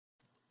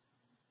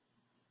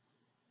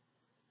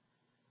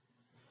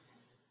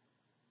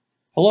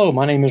Hello,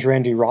 my name is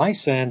Randy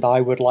Rice, and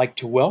I would like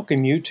to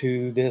welcome you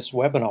to this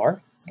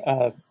webinar.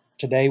 Uh,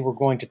 Today, we're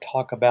going to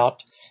talk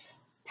about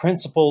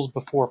principles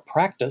before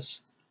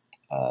practice,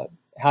 uh,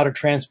 how to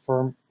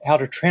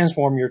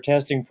transform your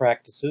testing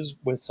practices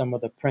with some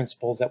of the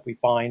principles that we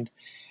find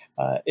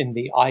in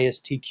the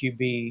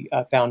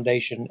ISTQB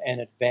Foundation and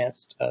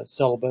Advanced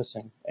Syllabus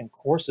and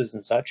courses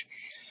and such.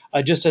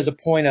 Just as a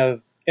point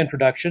of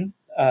introduction,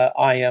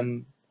 I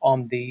am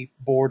on the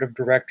board of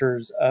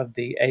directors of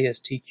the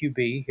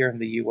ASTQB here in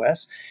the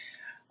U.S.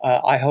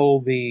 I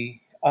hold the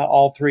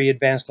all three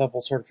advanced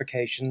level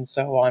certifications,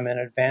 so I'm an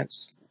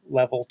advanced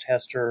level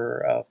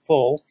tester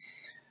full.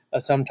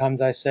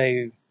 Sometimes I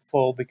say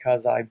full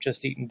because I've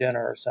just eaten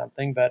dinner or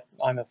something, but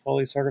I'm a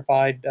fully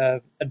certified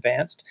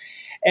advanced.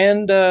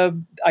 And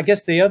I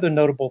guess the other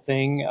notable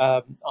thing,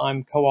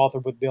 I'm co-author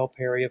with Bill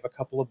Perry of a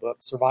couple of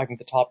books, Surviving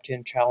the Top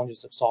 10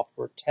 Challenges of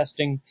Software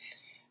Testing,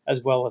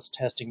 as well as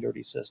Testing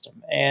Dirty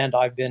System. And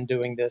I've been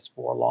doing this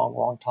for a long,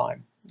 long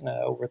time,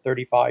 over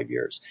 35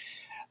 years.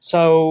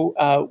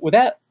 So with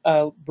that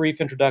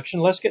brief introduction,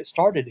 let's get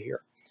started here.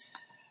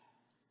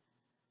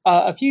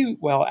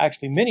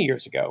 Actually many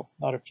years ago,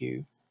 not a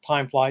few,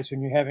 time flies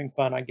when you're having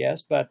fun, I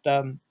guess, but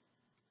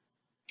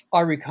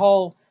I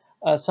recall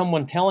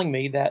someone telling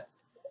me that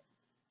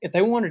if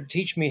they wanted to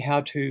teach me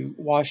how to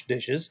wash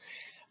dishes,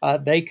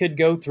 they could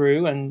go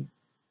through and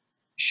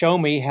show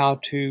me how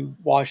to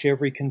wash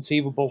every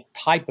conceivable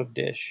type of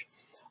dish,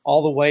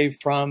 all the way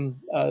from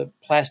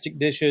plastic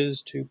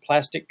dishes to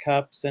plastic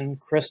cups and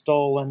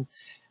crystal and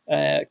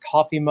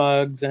coffee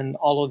mugs and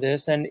all of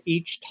this. And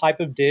each type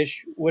of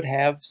dish would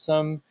have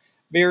some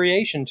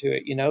variation to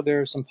it. You know,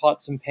 there are some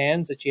pots and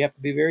pans that you have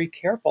to be very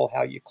careful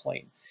how you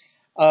clean.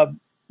 Uh,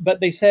 but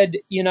they said,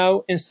 you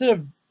know, instead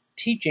of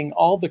teaching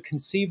all the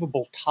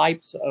conceivable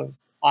types of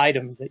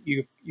items that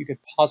you could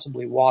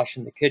possibly wash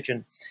in the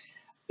kitchen,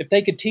 if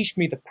they could teach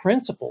me the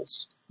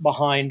principles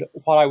behind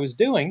what I was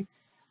doing,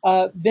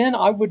 then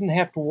I wouldn't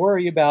have to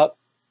worrying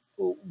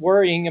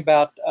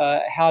about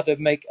how to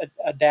make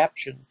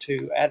adaptation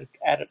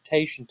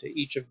to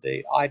each of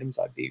the items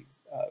I'd be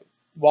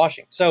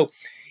washing. So,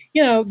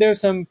 you know, there's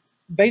some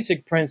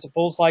basic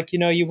principles like, you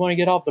know, you want to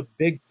get all the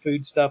big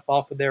food stuff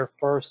off of there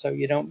first so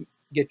you don't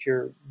get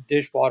your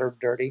dishwater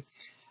dirty.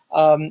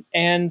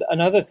 And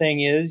another thing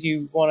is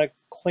you want to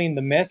clean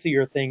the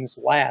messier things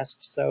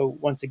last. So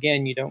once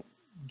again, you don't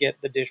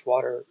get the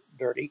dishwater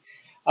dirty.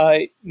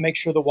 Make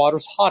sure the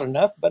water's hot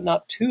enough, but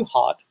not too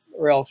hot,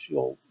 or else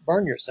you'll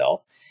burn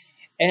yourself.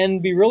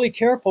 And be really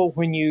careful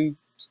when you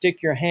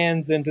stick your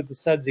hands into the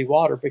sudsy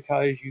water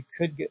because you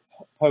could get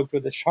poked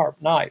with a sharp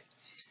knife.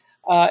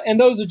 And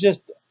those are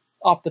just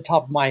off the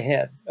top of my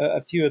head,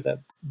 a few of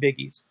the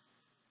biggies.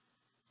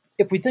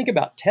 If we think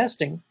about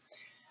testing,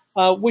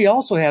 we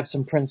also have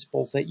some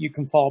principles that you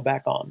can fall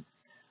back on.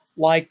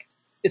 Like,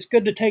 it's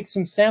good to take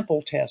some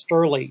sample tests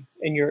early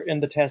in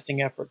the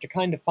testing effort to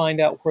kind of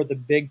find out where the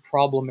big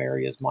problem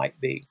areas might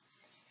be.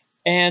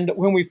 And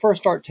when we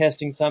first start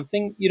testing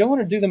something, you don't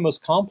want to do the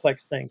most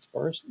complex things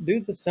first. Do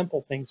the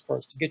simple things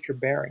first to get your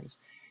bearings.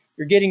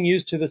 You're getting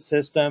used to the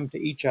system, to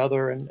each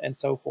other, and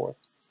so forth.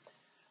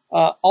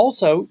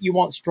 Also, you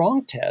want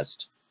strong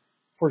tests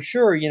for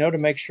sure, you know, to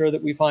make sure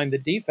that we find the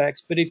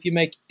defects. But if you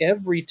make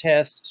every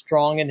test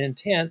strong and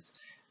intense,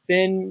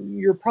 then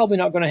you're probably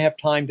not going to have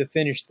time to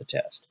finish the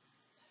test.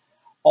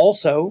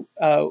 Also,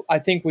 I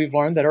think we've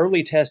learned that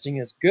early testing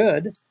is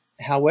good.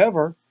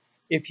 However,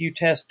 if you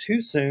test too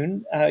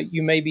soon,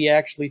 you may be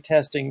actually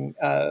testing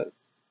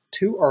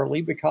too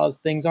early because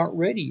things aren't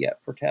ready yet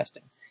for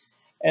testing.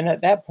 And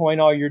at that point,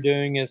 all you're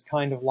doing is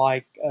kind of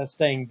like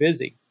staying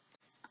busy.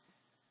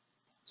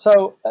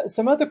 So,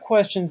 some other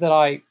questions that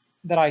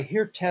I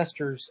hear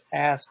testers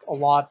ask a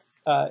lot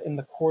in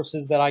the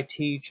courses that I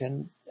teach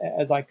and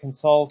as I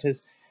consult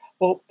is,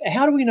 well,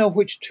 how do we know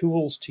which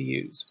tools to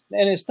use?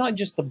 And it's not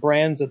just the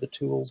brands of the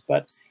tools,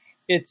 but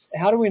it's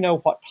how do we know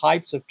what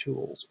types of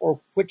tools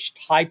or which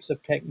types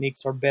of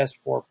techniques are best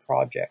for a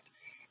project?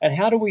 And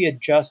how do we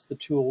adjust the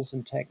tools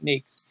and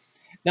techniques?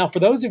 Now, for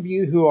those of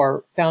you who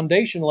are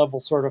foundation level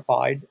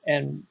certified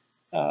and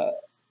uh,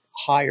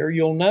 higher,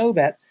 you'll know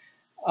that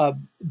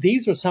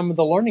these are some of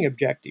the learning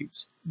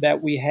objectives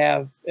that we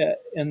have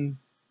in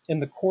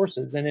the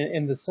courses and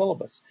in the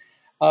syllabus.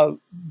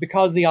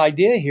 Because the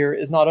idea here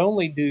is not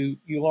only do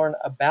you learn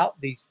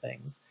about these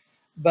things,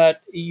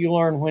 but you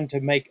learn when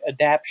to make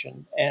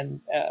adaptation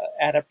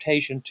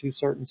to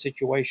certain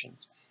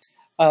situations.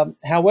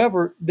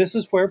 However, this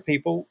is where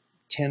people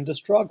tend to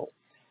struggle.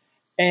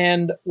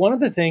 And one of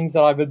the things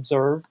that I've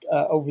observed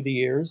over the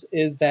years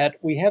is that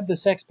we have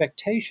this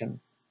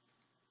expectation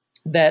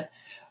that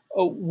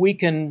we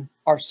can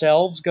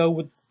ourselves go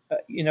with,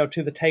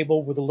 to the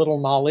table with a little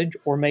knowledge,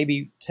 or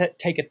maybe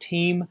take a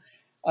team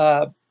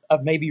uh,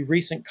 of maybe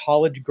recent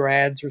college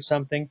grads or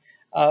something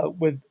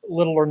with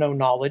little or no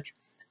knowledge,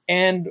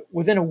 and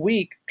within a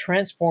week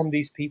transform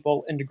these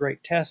people into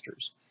great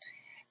testers.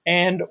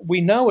 And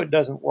we know it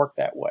doesn't work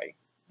that way.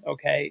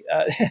 Okay,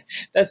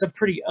 that's a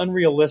pretty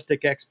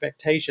unrealistic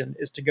expectation,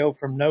 is to go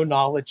from no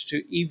knowledge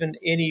to even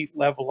any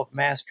level of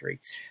mastery.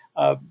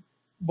 Uh,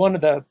 One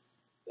of the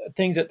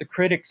things that the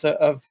critics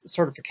of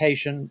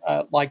certification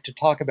like to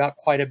talk about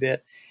quite a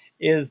bit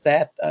is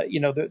that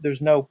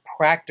there's no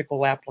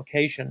practical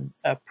application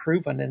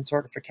proven in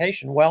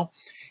certification. Well,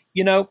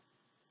 you know,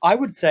 I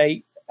would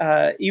say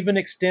even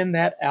extend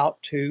that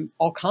out to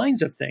all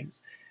kinds of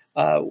things.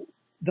 Uh,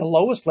 the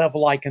lowest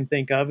level I can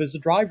think of is a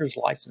driver's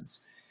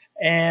license.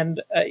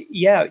 And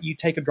yeah, you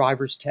take a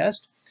driver's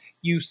test,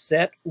 you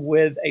sit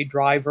with a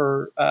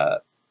driver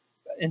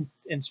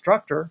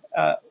instructor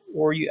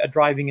or a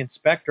driving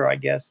inspector, I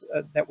guess,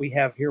 that we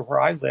have here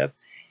where I live.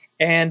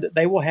 And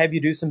they will have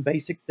you do some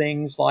basic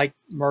things like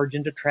merge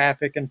into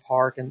traffic and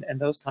park and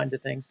those kind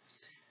of things.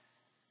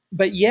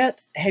 But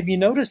yet, have you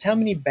noticed how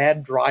many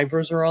bad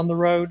drivers are on the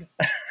road?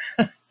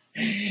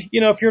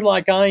 If you're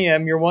like I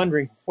am, you're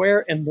wondering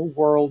where in the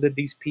world did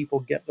these people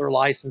get their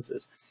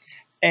licenses?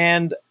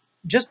 And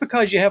just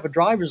because you have a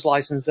driver's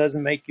license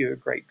doesn't make you a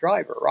great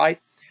driver, right?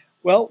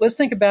 Well, let's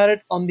think about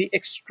it on the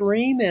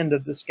extreme end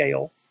of the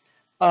scale.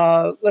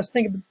 Let's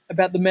think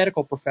about the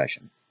medical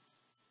profession.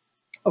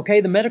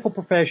 Okay, the medical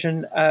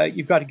profession,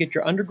 you've got to get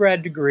your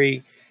undergrad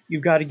degree,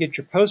 you've got to get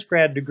your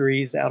postgrad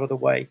degrees out of the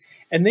way,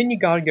 and then you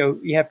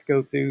have to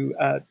go through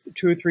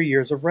 2 or 3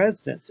 years of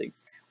residency,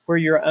 where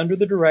you're under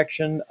the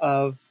direction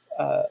of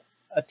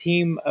a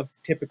team of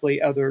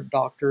typically other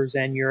doctors,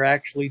 and you're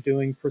actually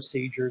doing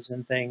procedures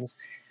and things.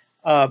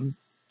 Um,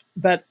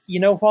 but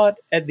you know what?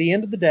 At the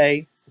end of the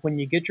day, when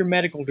you get your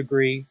medical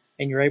degree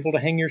and you're able to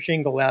hang your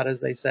shingle out, as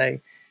they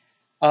say,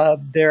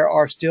 there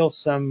are still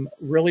some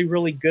really,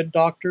 really good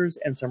doctors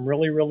and some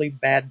really, really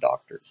bad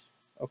doctors.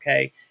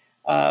 Okay.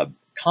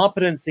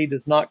 Competency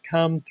does not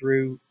come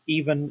through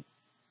even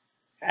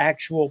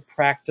actual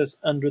practice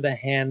under the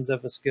hands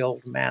of a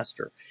skilled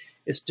master.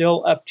 It's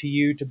still up to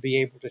you to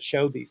be able to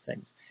show these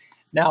things.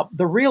 Now,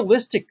 the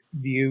realistic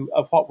view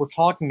of what we're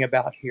talking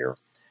about here,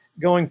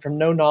 going from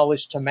no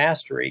knowledge to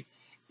mastery,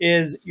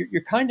 is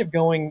you're kind of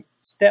going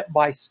step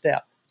by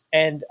step.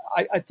 And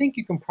I think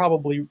you can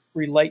probably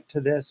relate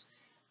to this,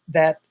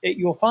 that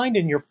you'll find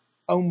in your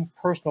own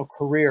personal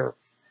career,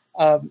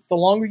 the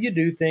longer you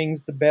do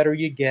things, the better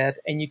you get,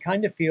 and you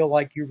kind of feel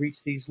like you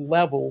reach these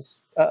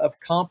levels of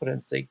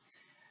competency.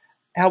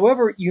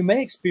 However, you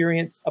may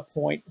experience a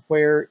point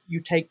where you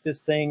take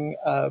this thing,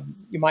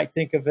 you might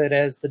think of it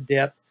as the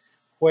dip,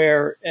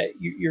 where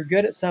you're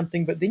good at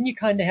something, but then you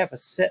kind of have a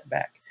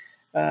setback.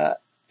 Uh,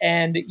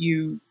 and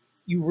you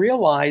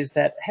realize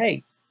that,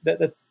 hey,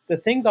 the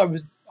things I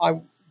was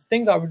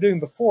doing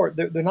before,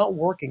 they're not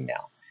working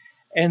now.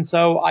 And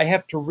so I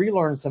have to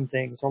relearn some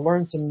things or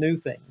learn some new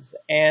things.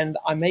 And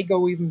I may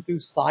go even through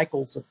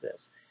cycles of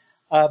this.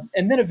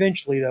 And then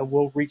eventually, though,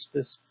 we'll reach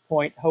this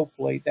point,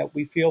 hopefully, that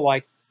we feel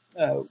like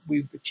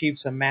we've achieved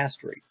some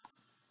mastery.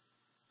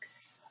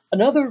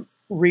 Another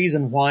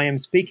reason why I'm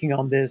speaking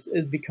on this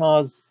is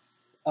because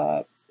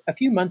uh, a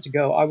few months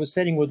ago, I was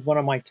sitting with one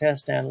of my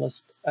test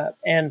analysts,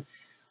 and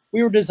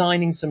we were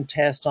designing some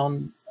tests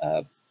on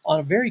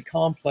a very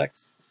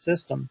complex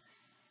system.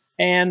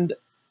 And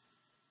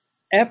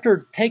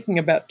after taking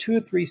about 2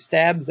 or 3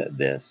 stabs at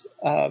this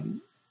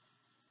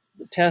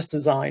test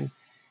design,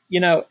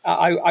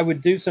 I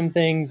would do some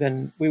things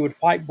and we would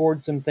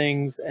whiteboard some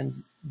things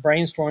and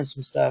brainstorm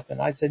some stuff. And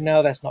I'd say,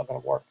 no, that's not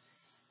going to work.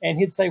 And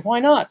he'd say,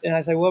 why not? And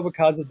I say, well,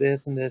 because of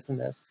this and this and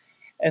this.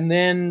 And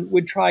then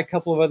we'd try a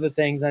couple of other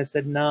things. I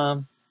said,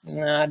 nah,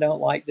 I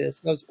don't like this.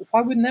 He goes,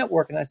 why wouldn't that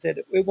work? And I said,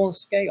 it won't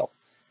scale.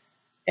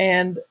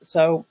 And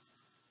so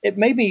it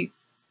made me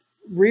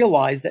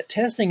realize that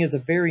testing is a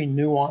very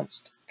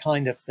nuanced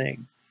kind of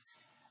thing.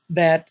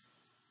 That,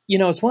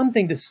 it's one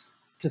thing to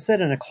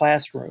sit in a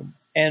classroom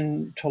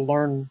and to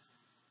learn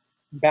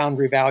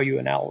boundary value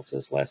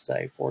analysis, let's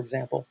say, for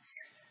example.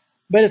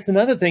 But it's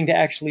another thing to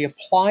actually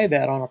apply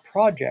that on a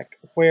project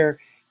where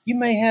you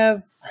may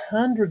have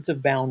hundreds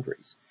of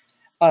boundaries.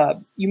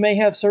 You may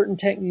have certain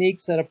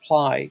techniques that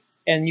apply,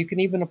 and you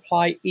can even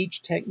apply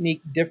each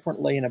technique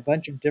differently in a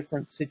bunch of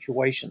different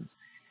situations.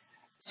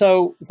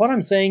 So, what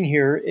I'm saying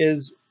here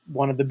is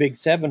one of the big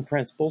seven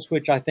principles,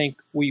 which I think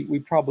we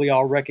probably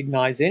all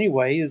recognize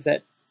anyway, is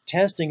that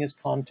testing is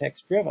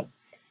context driven.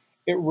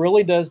 It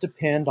really does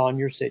depend on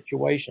your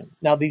situation.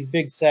 Now, these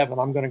big seven,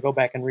 I'm going to go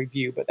back and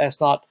review, but that's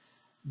not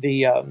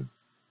the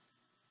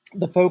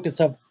the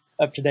focus of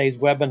today's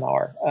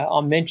webinar.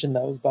 I'll mention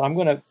those, but I'm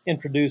going to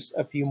introduce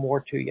a few more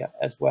to you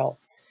as well.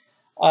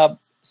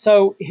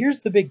 So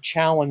here's the big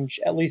challenge,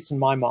 at least in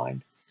my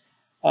mind,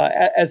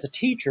 as a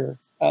teacher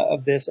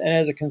of this and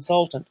as a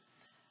consultant,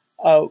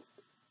 uh,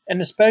 and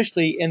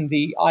especially in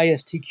the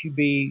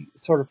ISTQB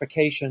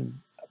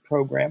certification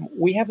program,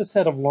 we have a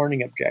set of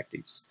learning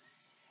objectives.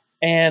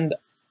 And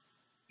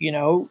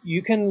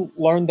you can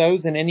learn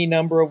those in any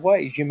number of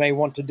ways. You may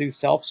want to do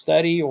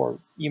self-study, or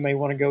you may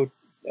want to go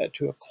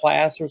to a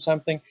class or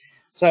something.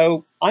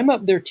 So I'm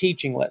up there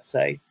teaching, let's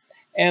say,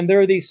 and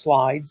there are these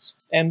slides,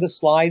 and the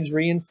slides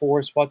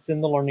reinforce what's in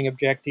the learning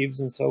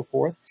objectives and so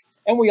forth.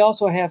 And we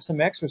also have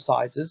some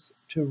exercises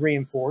to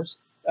reinforce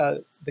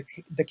the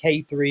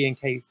K3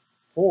 and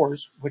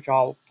K4s, which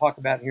I'll talk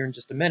about here in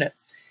just a minute.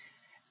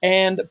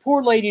 And the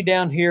poor lady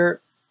down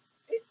here,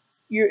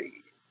 you're,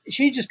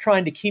 she's just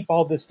trying to keep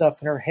all this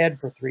stuff in her head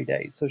for 3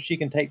 days so she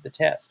can take the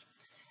test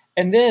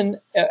and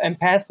then and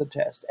pass the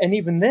test. And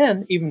even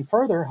then, even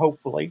further,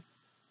 hopefully,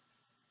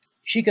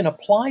 she can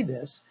apply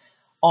this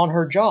on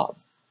her job.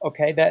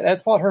 Okay,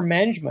 that's what her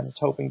management is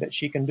hoping that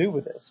she can do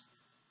with this.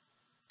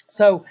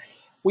 So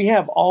we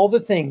have all the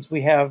things.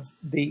 We have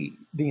the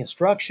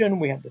instruction,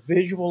 we have the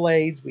visual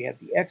aids, we have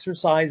the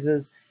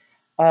exercises,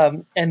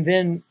 and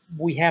then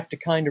we have to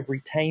kind of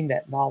retain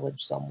that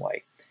knowledge some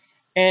way.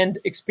 And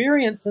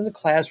experience in the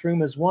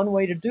classroom is one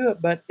way to do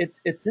it, but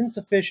it's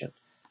insufficient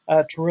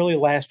to really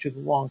last you the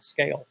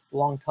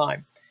long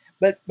time.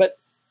 But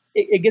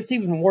it gets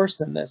even worse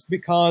than this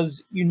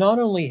because you not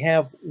only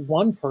have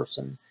one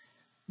person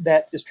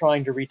that is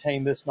trying to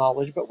retain this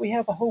knowledge, but we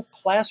have a whole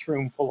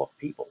classroom full of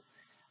people.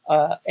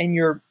 And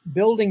you're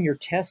building your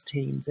test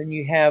teams, and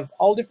you have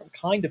all different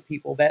kind of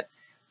people that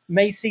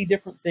may see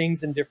different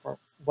things in different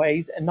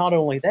ways. And not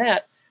only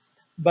that,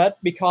 but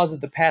because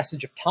of the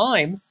passage of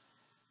time,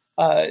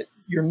 uh,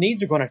 your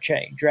needs are going to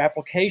change, your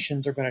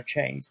applications are going to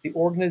change, the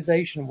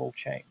organization will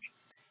change.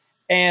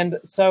 And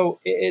so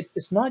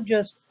it's not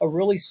just a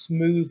really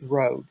smooth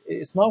road.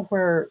 It's not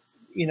where,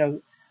 you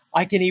know,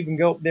 I can even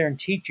go up there and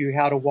teach you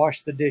how to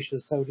wash the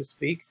dishes, so to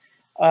speak.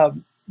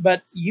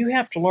 But you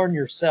have to learn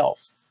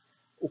yourself.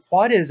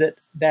 What is it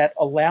that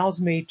allows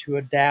me to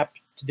adapt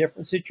to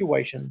different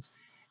situations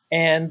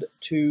and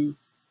to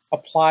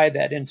apply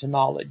that into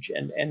knowledge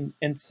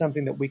and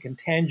something that we can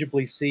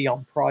tangibly see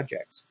on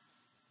projects?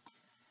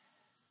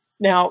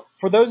 Now,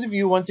 for those of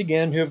you, once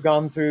again, who have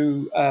gone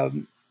through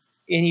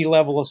any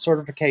level of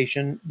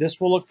certification,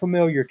 this will look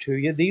familiar to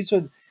you. These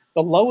are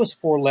the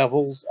lowest four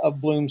levels of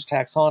Bloom's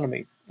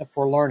taxonomy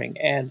for learning.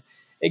 And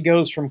it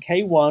goes from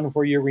K1,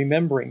 where you're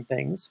remembering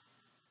things.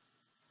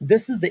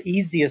 This is the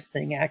easiest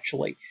thing,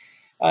 actually.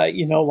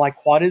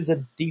 Like what is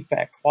a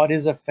defect? What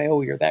is a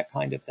failure? That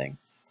kind of thing.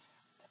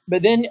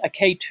 But then a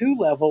K2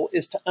 level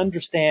is to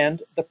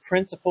understand the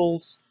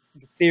principles,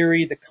 the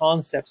theory, the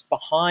concepts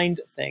behind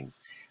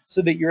things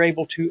so that you're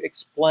able to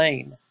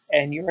explain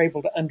and you're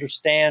able to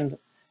understand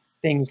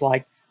things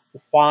like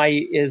why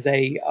is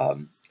a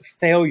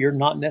failure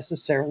not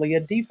necessarily a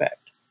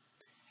defect.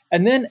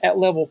 And then at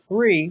level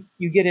 3,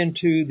 you get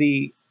into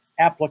the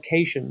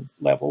application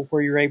level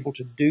where you're able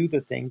to do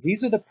the things.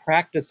 These are the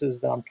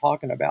practices that I'm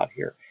talking about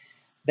here,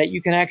 that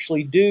you can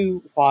actually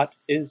do what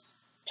is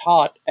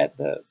taught at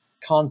the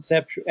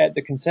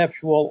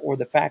conceptual or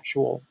the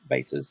factual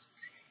basis.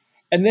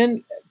 And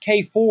then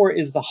K4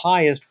 is the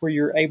highest, where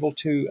you're able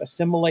to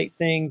assimilate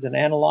things and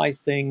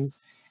analyze things,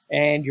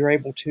 and you're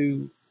able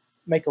to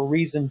make a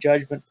reasoned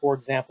judgment, for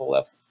example,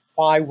 of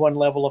why one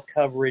level of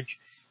coverage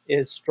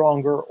is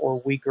stronger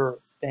or weaker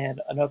than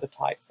another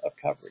type of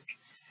coverage.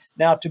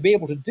 Now, to be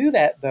able to do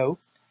that, though,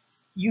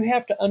 you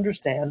have to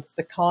understand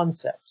the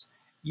concepts.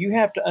 You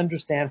have to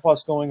understand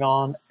what's going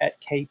on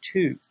at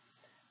K2.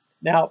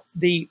 Now,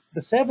 the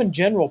seven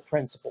general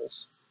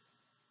principles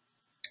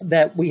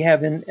that we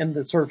have in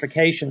the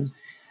certification,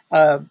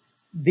 uh,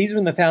 these are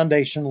in the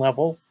foundation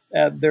level.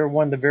 They're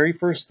one of the very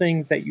first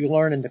things that you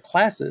learn in the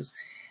classes.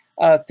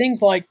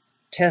 Things like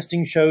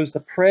testing shows the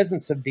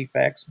presence of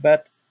defects,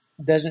 but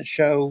doesn't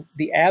show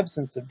the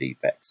absence of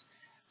defects.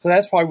 So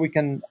that's why we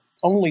can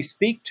only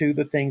speak to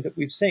the things that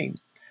we've seen.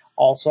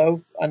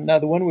 Also,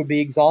 another one would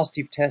be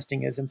exhaustive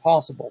testing is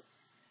impossible.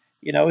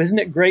 Isn't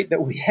it great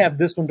that we have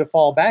this one to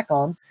fall back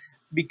on?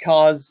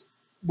 Because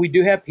we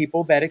do have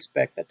people that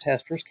expect that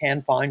testers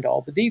can find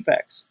all the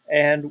defects.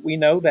 And we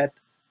know that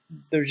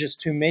there's just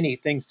too many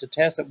things to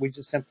test that we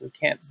just simply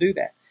can't do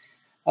that.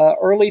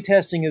 Early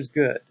testing is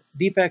good.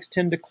 Defects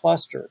tend to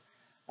cluster.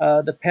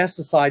 The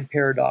pesticide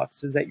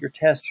paradox is that your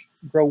tests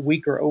grow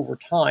weaker over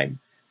time,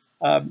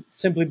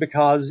 simply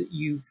because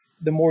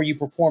the more you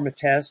perform a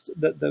test,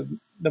 the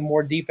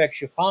more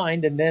defects you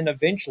find, and then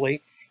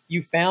eventually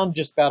you found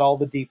just about all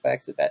the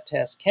defects that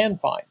test can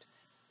find.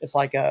 It's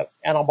like a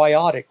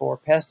antibiotic or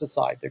a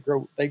pesticide.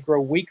 They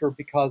grow weaker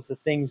because the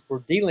things we're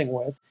dealing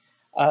with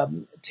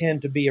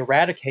tend to be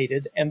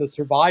eradicated, and the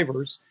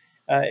survivors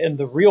in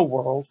the real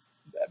world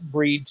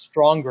breed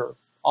stronger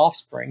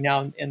offspring.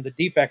 Now, in the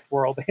defect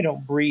world, they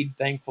don't breed,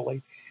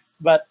 thankfully,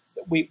 but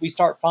we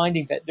start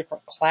finding that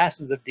different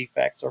classes of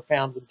defects are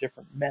found with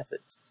different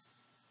methods.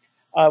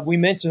 We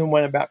mentioned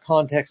one about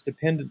context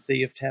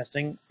dependency of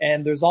testing,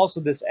 and there's also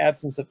this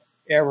absence of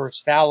errors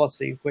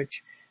fallacy,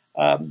 which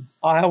I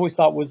always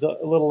thought was a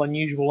little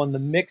unusual in the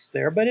mix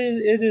there, but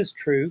it is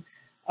true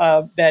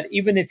that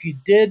even if you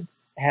did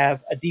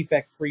have a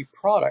defect-free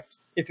product,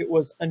 if it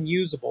was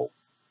unusable,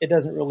 it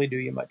doesn't really do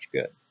you much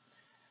good.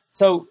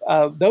 So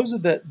those are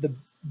the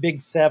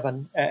big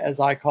seven, as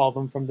I call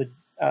them, from the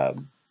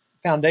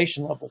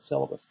foundation level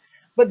syllabus.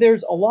 But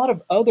there's a lot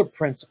of other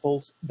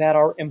principles that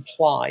are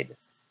implied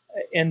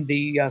in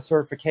the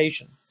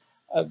certification.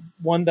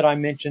 One that I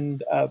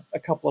mentioned a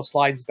couple of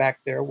slides back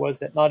there was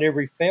that not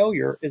every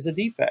failure is a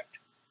defect.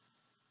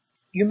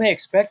 you may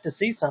expect to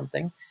see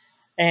something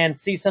and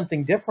see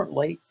something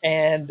differently,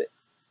 and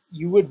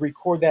you would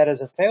record that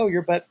as a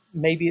failure, but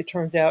maybe it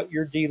turns out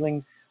you're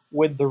dealing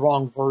with the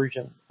wrong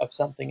version of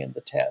something in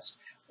the test,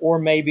 or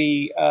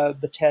maybe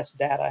the test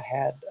data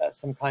had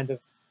some kind of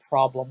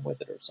problem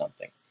with it or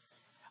something.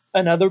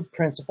 Another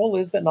principle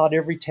is that not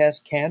every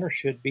test can or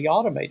should be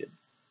automated.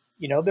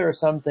 There are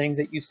some things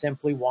that you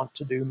simply want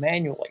to do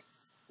manually,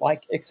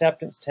 like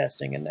acceptance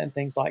testing and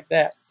things like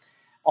that.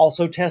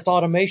 Also, test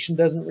automation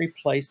doesn't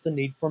replace the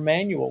need for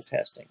manual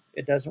testing.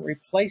 It doesn't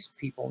replace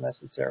people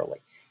necessarily.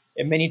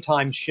 It many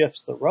times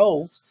shifts the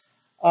roles.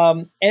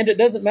 And it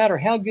doesn't matter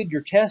how good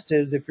your test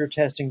is if you're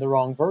testing the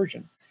wrong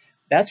version.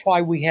 That's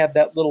why we have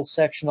that little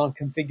section on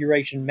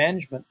configuration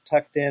management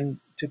tucked in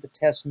to the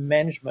test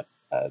management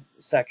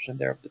section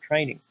there of the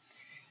training.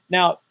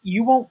 Now,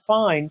 you won't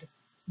find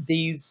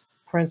these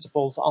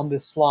principles on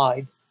this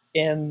slide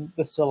in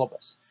the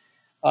syllabus.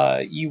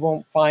 You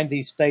won't find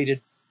these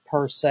stated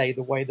per se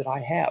the way that I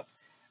have.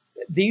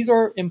 These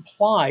are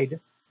implied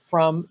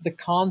from the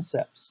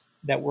concepts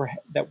that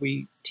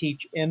we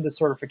teach in the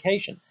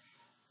certification.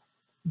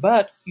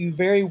 But you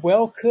very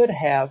well could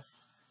have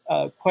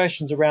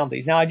questions around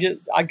these. Now,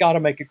 I got to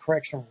make a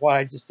correction of what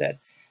I just said.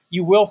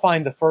 You will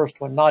find the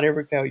first one. Not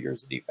every failure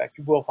is a defect.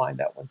 You will find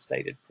that one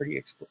stated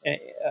pretty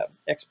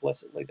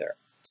explicitly there.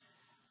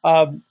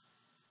 Um,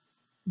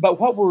 but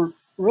what we're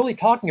really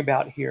talking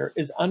about here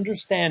is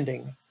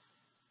understanding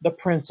the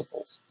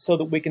principles so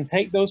that we can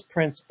take those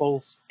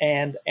principles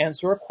and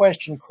answer a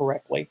question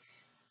correctly.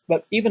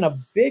 But even a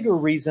bigger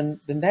reason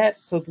than that,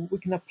 so that we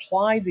can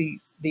apply the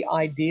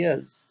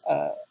ideas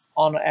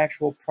on an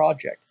actual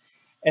project,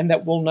 and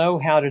that we'll know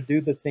how to do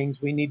the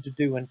things we need to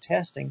do in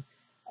testing,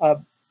 uh,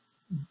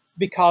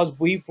 because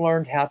we've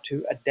learned how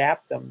to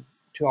adapt them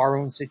to our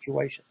own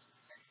situations.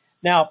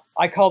 Now,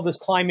 I call this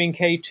climbing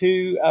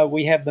K2.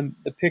 We have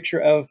the picture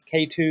of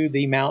K2,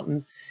 the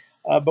mountain.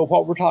 But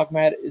what we're talking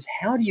about is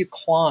how do you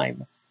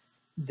climb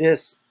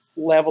this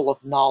level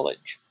of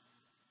knowledge?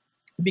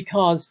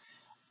 Because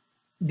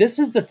this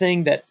is the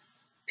thing that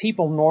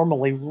people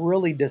normally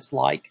really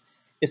dislike.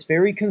 It's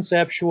very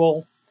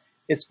conceptual,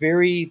 it's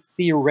very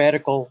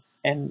theoretical,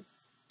 and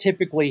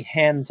typically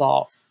hands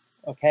off.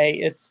 Okay,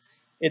 it's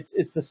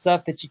the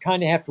stuff that you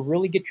kind of have to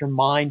really get your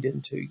mind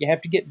into. You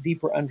have to get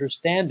deeper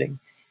understanding,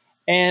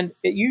 and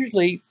it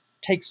usually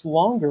takes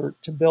longer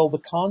to build the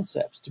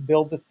concepts, to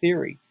build the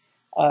theory,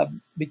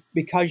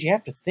 because you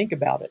have to think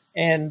about it,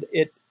 and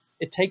it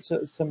takes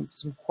some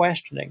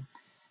questioning.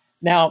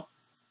 Now,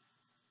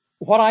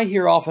 what I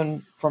hear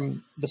often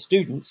from the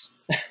students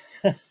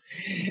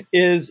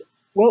is,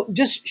 well,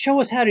 just show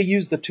us how to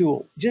use the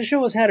tool. Just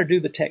show us how to do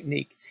the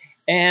technique.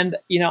 And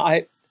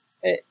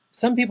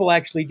some people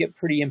actually get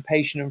pretty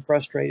impatient and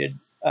frustrated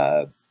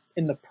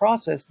in the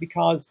process,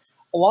 because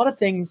a lot of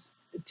things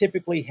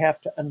typically have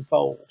to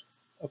unfold.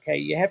 Okay,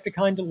 you have to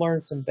kind of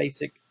learn some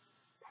basic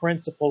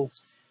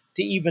principles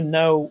to even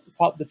know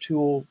what the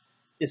tool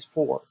is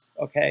for.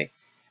 Okay,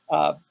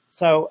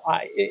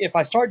 if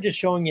I start just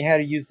showing you how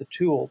to use the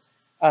tool,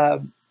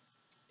 um,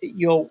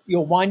 you'll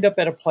wind up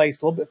at a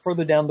place a little bit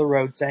further down the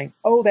road saying,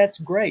 "Oh, that's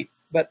great,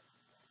 but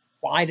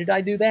why did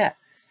I do that?"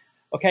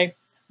 Okay.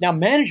 Now,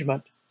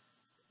 management,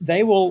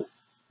 they will,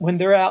 when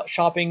they're out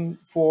shopping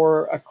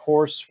for a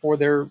course for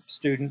their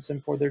students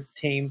and for their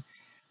team,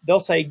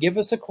 they'll say, "Give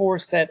us a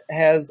course that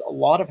has a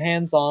lot of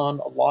hands-on,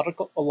 a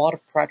lot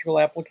of practical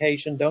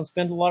application. Don't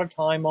spend a lot of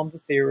time on the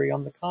theory,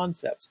 on the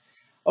concepts."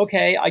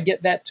 Okay, I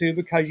get that too,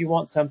 because you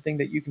want something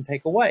that you can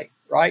take away,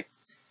 right?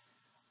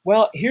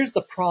 Well, here's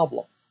the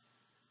problem,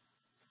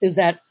 is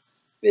that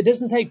it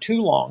doesn't take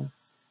too long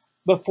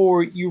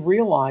before you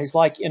realize,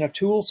 like in a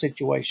tool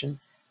situation,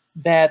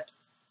 that,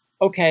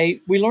 okay,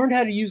 we learned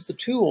how to use the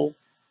tool,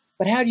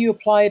 but how do you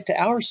apply it to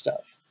our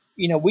stuff?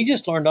 We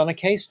just learned on a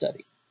case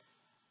study.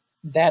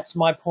 That's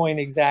my point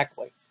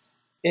exactly.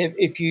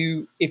 If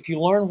you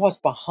learn what's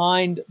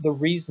behind the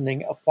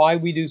reasoning of why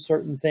we do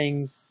certain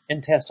things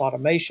in test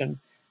automation,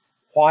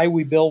 why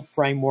we build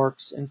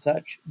frameworks and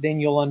such, then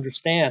you'll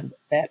understand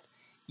that,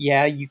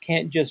 yeah, you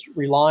can't just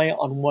rely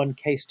on one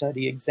case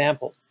study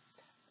example.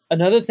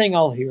 Another thing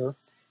I'll hear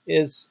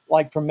is,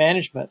 like, from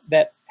management,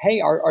 that, hey,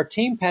 our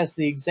team passed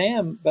the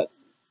exam, but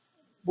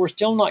we're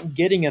still not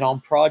getting it on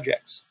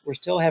projects. We're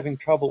still having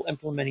trouble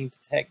implementing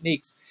the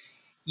techniques.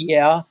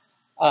 Yeah,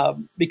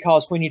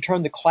 because when you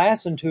turn the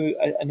class into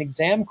an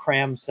exam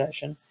cram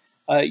session,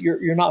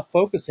 you're not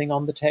focusing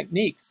on the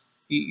techniques.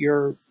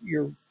 You're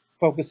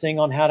focusing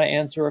on how to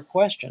answer a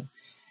question,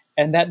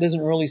 and that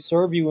doesn't really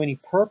serve you any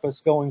purpose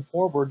going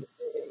forward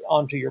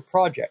onto your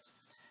projects.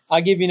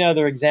 I'll give you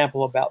another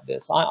example about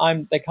this.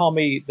 They call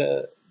me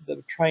the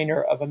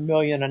trainer of a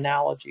million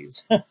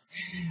analogies.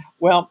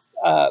 Well,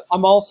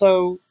 I'm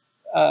also,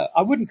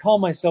 I wouldn't call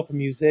myself a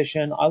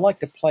musician. I like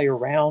to play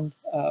around.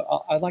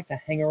 I like to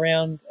hang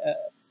around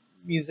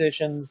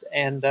musicians,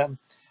 and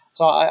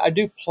so I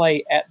do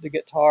play at the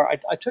guitar.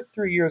 I took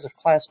 3 years of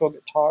classical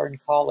guitar in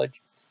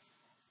college,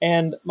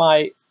 and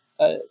my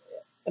and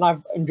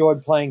I've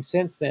enjoyed playing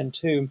since then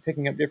too, and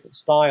picking up different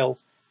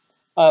styles.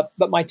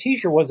 But my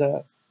teacher was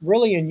a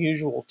really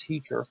unusual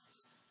teacher.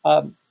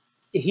 Um,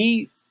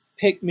 he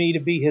picked me to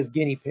be his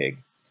guinea pig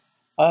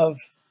of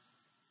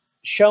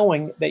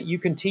showing that you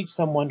can teach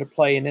someone to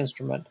play an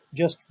instrument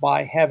just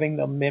by having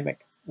them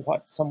mimic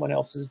what someone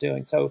else is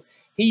doing. So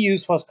he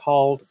used what's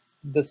called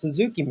the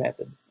Suzuki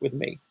method with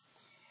me.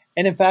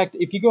 And in fact,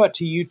 if you go out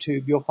to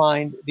YouTube, you'll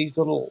find these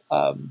little,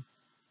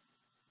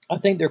 I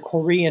think they're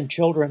Korean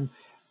children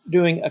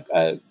doing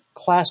a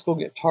classical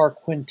guitar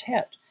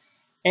quintet.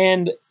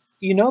 And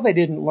they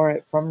didn't learn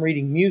it from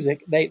reading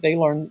music. They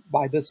learned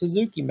by the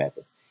Suzuki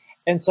method.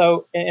 And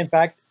so, in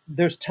fact,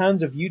 there's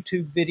tons of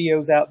YouTube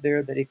videos out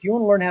there that if you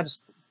want to learn how to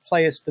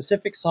play a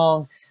specific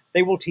song,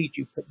 they will teach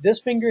you put this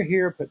finger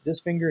here, put this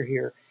finger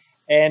here,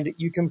 and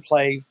you can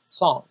play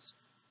songs.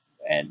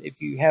 And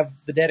if you have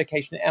the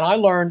dedication, and I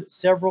learned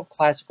several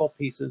classical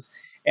pieces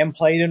and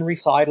played in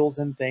recitals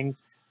and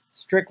things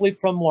strictly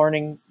from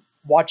learning,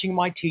 watching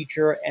my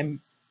teacher, and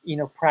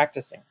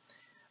practicing.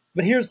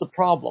 But here's the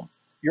problem.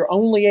 You're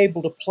only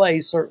able to play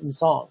certain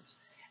songs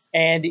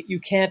and you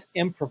can't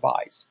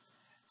improvise.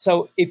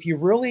 So if you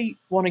really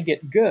want to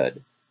get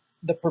good,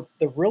 the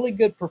really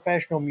good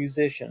professional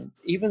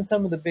musicians, even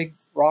some of the big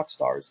rock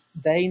stars,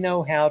 they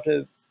know how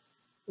to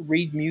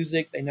read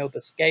music, they know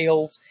the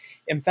scales.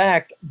 In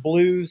fact,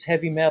 blues,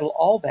 heavy metal,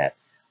 all that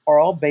are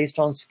all based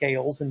on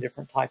scales and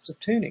different types of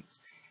tunings.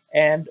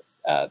 And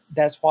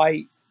that's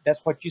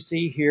what you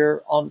see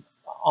here on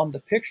the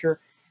picture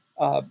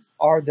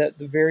are the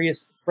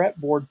various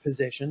fretboard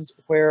positions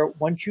where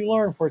once you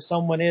learn where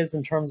someone is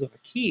in terms of a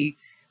key,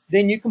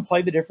 then you can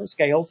play the different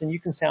scales and you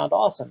can sound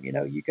awesome.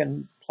 You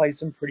can play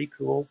some pretty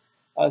cool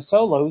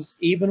solos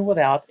even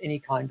without any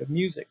kind of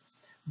music.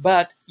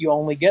 But you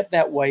only get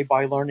that way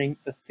by learning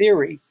the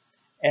theory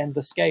and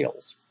the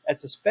scales.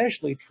 That's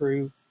especially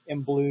true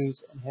in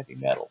blues and heavy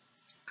metal.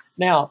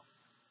 Now,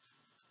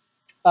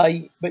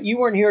 but you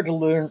weren't here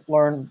to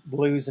learn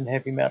blues and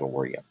heavy metal,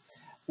 were you?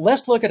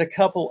 Let's look at a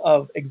couple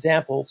of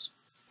examples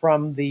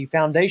from the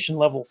foundation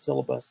level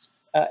syllabus,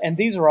 and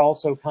these are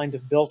also kind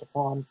of built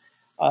upon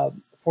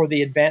for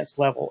the advanced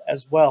level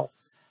as well.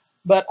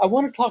 But I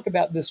want to talk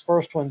about this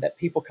first one that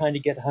people kind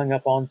of get hung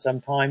up on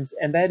sometimes,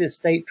 and that is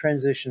state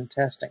transition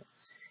testing.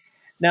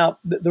 Now,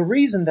 the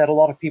reason that a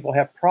lot of people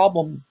have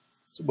problems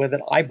with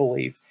it, I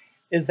believe,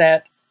 is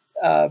that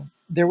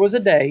there was a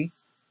day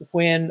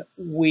when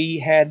we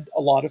had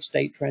a lot of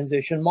state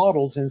transition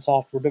models in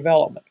software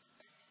development.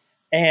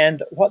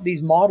 And what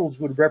these models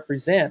would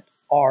represent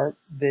are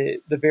the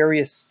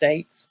various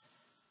states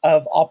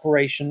of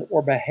operation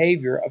or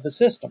behavior of a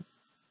system.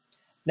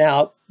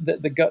 Now,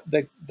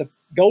 the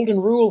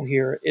golden rule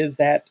here is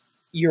that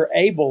you're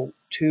able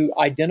to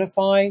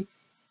identify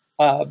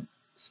uh,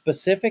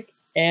 specific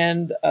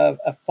and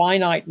a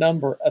finite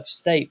number of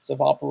states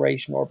of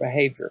operation or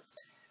behavior.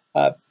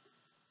 Uh,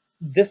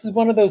 this is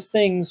one of those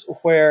things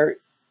where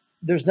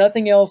there's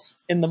nothing else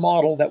in the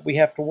model that we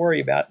have to worry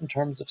about in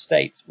terms of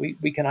states.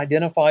 We can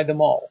identify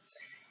them all.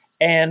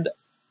 And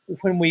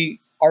when we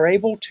are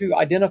able to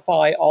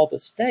identify all the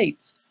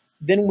states,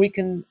 then we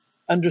can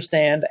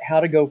understand how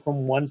to go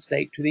from one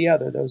state to the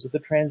other. Those are the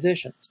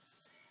transitions.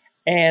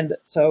 And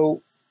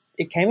so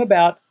it came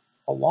about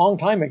a long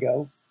time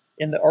ago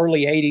in the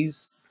early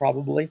 80s,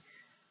 probably.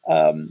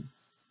 Um,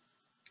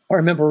 I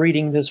remember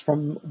reading this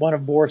from one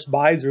of Boris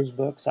Beizer's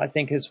books, I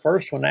think his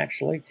first one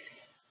actually,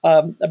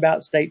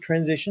 about state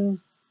transition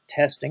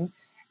testing.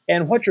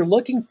 And what you're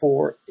looking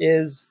for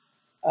is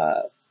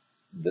uh,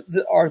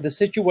 are the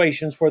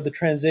situations where the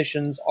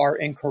transitions are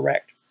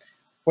incorrect,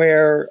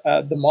 where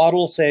the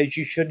model says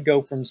you should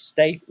go from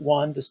state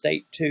one to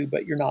state two,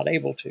 but you're not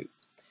able to.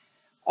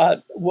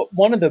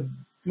 One of the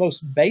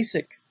most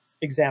basic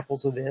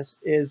examples of this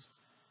is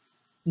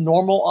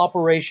normal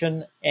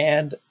operation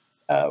and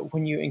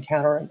when you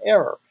encounter an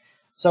error.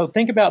 So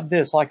think about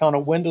this, like on a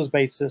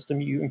Windows-based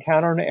system, you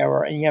encounter an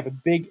error and you have a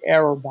big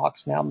error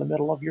box now in the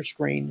middle of your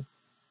screen.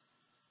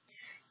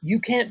 You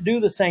can't do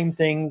the same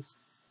things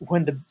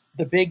when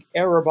the big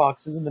error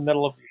box is in the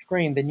middle of your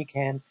screen than you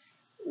can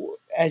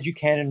as you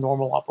can in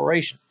normal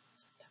operation.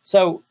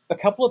 So a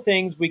couple of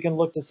things we can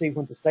look to see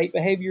when the state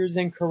behavior is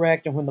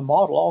incorrect and when the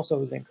model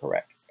also is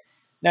incorrect.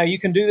 Now you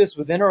can do this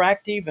with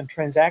interactive and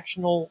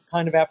transactional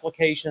kind of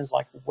applications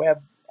like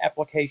web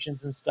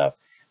applications and stuff,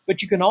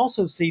 but you can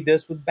also see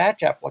this with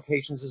batch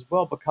applications as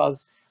well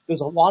because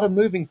there's a lot of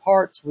moving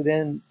parts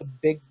within the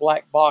big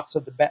black box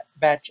of the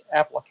batch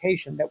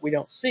application that we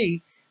don't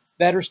see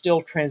that are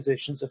still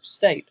transitions of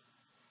state.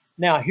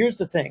 Now here's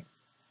the thing.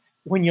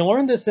 When you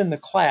learn this in the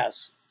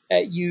class,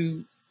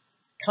 you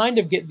kind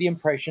of get the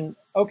impression,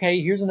 okay,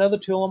 here's another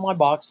tool in my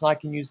box and I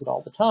can use it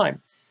all the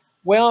time.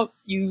 Well,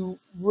 you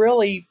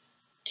really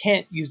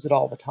can't use it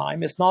all the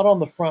time. It's not on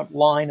the front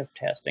line of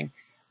testing,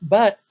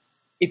 but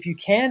if you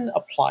can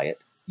apply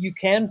it, you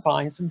can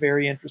find some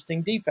very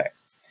interesting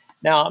defects.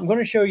 Now, I'm going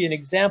to show you an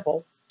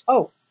example.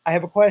 Oh, I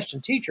have a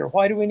question. Teacher,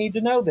 why do we need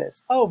to know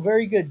this? Oh,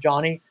 very good,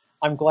 Johnny.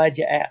 I'm glad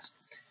you asked.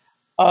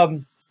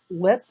 Um,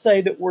 let's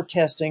say that we're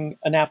testing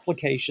an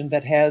application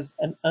that has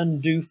an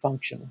undo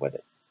function with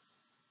it.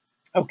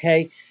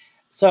 Okay,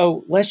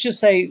 So let's just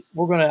say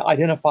we're going to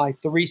identify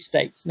three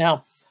states.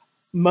 Now,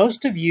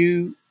 most of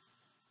you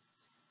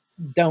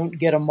don't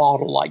get a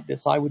model like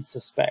this, I would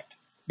suspect,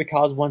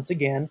 because once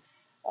again,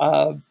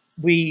 uh,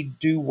 we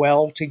do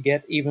well to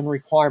get even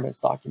requirements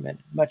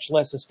documented, much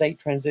less a state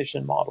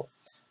transition model.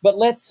 But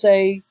let's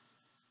say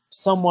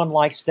someone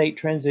likes state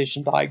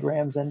transition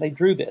diagrams and they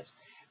drew this.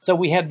 So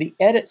we have the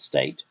edit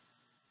state,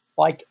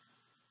 like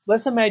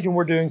let's imagine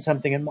we're doing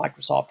something in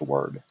Microsoft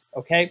Word,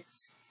 okay?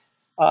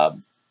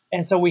 Um,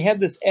 and so we have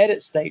this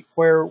edit state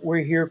where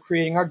we're here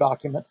creating our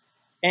document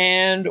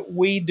and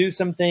we do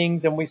some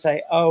things and we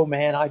say, oh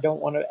man, I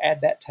don't want to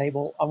add that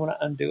table. I want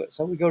to undo it.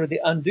 So we go to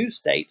the undo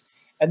state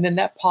and then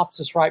that pops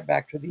us right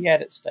back to the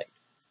edit state.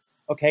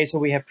 Okay, so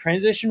we have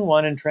transition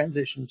one and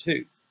transition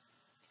two.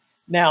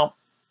 Now,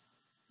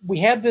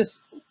 we have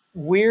this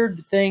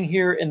weird thing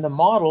here in the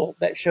model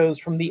that shows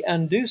from the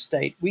undo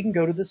state, we can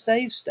go to the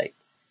save state.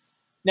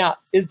 Now,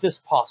 is this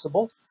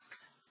possible?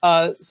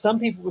 Some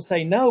people will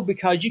say no,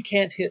 because you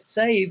can't hit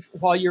save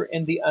while you're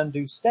in the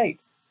undo state.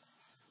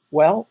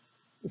 Well,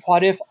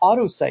 what if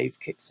autosave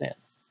kicks in?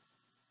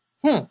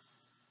 Hmm,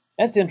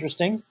 that's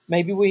interesting.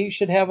 Maybe we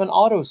should have an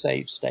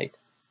autosave state.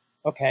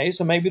 Okay,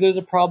 so maybe there's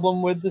a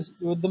problem with this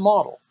with the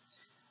model.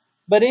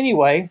 But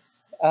anyway,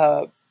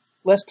 uh,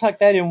 let's tuck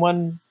that in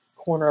one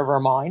corner of our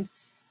mind.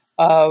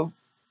 Uh,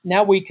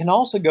 Now we can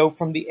also go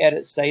from the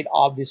edit state,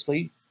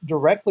 obviously,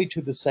 directly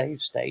to the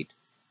save state,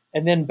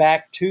 and then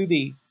back to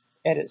the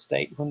edit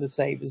state when the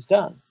save is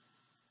done.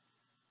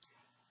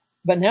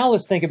 But now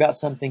let's think about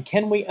something.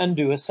 Can we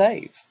undo a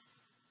save?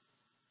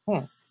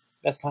 Hmm,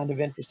 that's kind of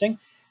interesting.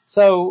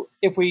 So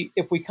if we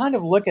kind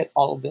of look at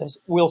all of this,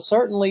 we'll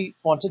certainly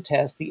want to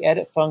test the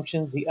edit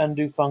functions, the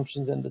undo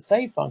functions, and the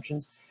save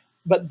functions.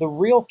 But the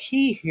real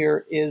key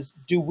here is,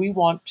 do we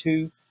want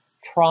to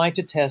try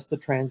to test the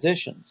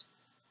transitions,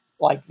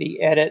 like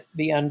the edit,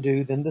 the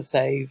undo, then the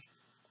save?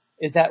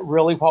 Is that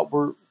really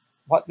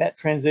what that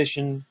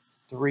transition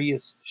three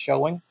is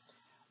showing?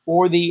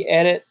 Or the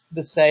edit,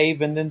 the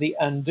save, and then the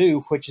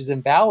undo, which is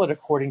invalid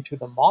according to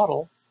the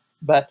model,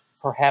 but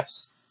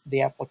perhaps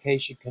the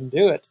application can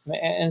do it,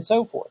 and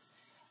so forth.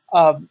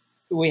 Um,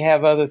 we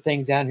have other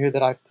things down here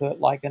that I've put,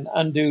 like an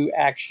undo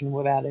action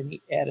without any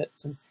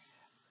edits. And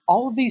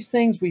all of these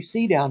things we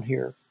see down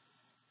here,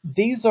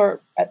 these are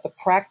at the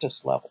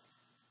practice level.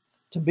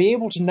 To be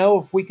able to know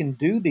if we can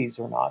do these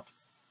or not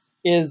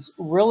is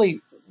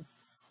really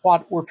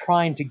what we're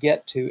trying to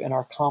get to in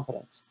our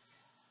competence.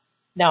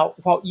 Now,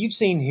 what you've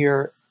seen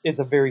here is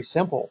a very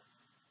simple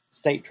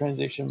state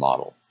transition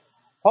model.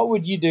 What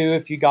would you do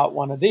if you got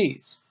one of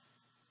these?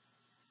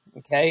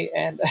 Okay,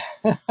 and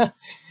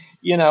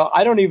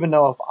I don't even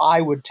know if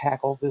I would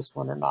tackle this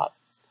one or not.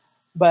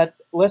 But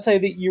let's say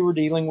that you were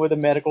dealing with a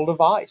medical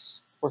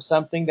device or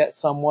something that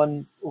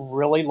someone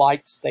really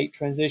liked state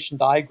transition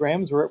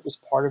diagrams, or it was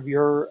part of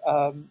your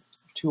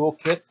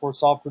toolkit for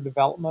software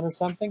development or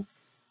something.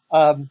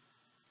 Um,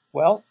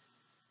 well,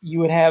 you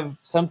would have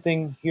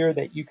something here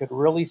that you could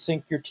really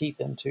sink your teeth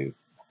into.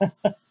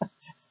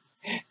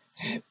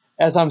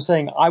 As I'm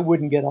saying, I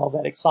wouldn't get all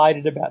that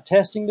excited about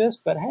testing this,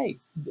 but hey,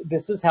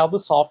 this is how the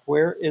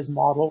software is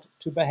modeled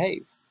to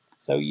behave.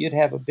 So you'd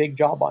have a big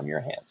job on your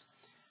hands.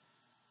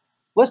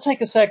 Let's take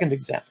a second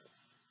example,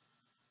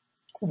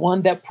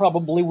 one that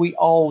probably we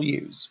all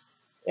use,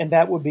 and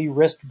that would be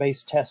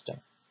risk-based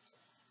testing.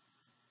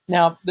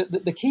 Now,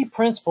 the key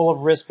principle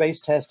of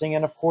risk-based testing,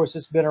 and of course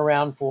it's been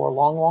around for a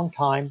long, long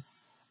time,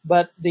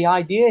 but the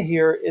idea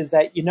here is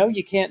that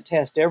you can't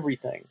test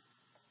everything.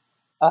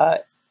 Uh,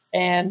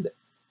 and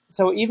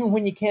so even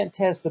when you can't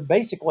test the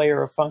basic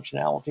layer of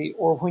functionality,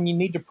 or when you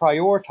need to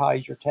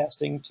prioritize your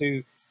testing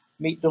to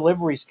meet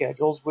delivery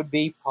schedules, would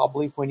be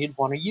probably when you'd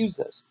want to use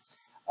this.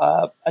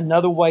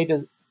 Another way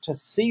to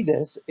see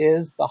this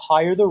is, the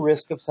higher the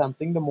risk of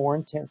something, the more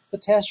intense the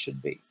test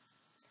should be.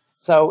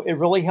 So it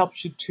really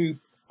helps you to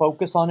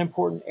focus on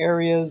important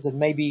areas and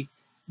maybe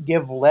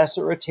give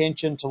lesser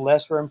attention to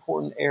lesser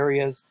important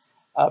areas.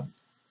 Uh,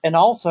 and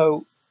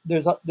also,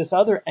 there's this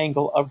other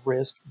angle of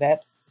risk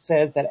that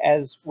says that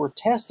as we're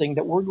testing,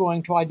 that we're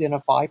going to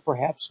identify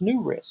perhaps new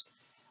risk,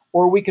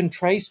 or we can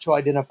trace to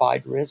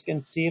identified risk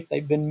and see if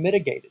they've been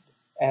mitigated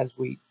as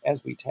we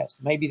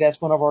test. Maybe that's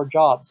one of our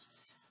jobs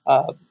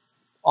uh,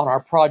 on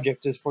our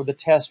project, is for the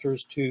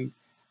testers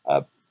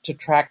uh, to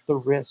track the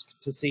risk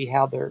to see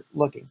how they're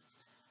looking.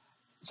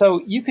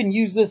 So you can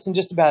use this in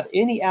just about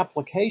any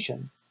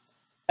application,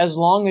 as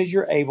long as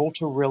you're able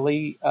to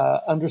really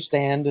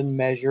understand and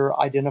measure,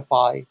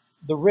 identify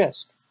the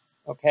risk.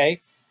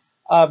 Okay.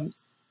 Um,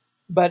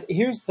 but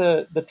here's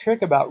the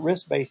trick about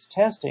risk-based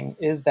testing,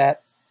 is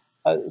that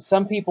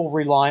some people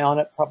rely on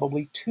it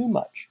probably too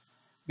much,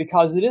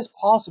 because it is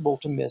possible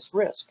to miss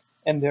risk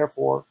and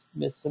therefore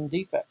miss some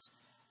defects.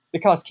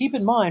 Because keep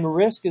in mind,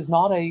 risk is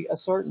not a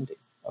certainty.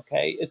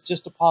 Okay. It's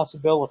just a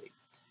possibility.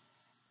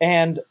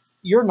 And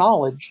your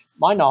knowledge,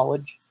 my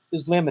knowledge,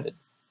 is limited,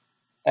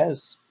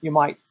 as you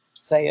might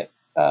say it.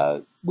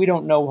 We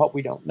don't know what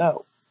we don't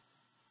know.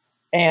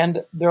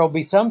 And there will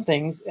be some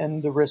things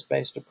in the risk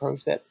based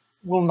approach that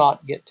will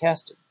not get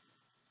tested.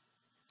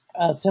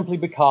 simply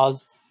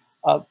because,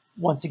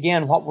 once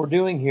again, what we're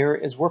doing here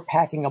is we're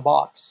packing a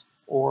box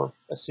or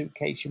a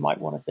suitcase you might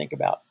want to think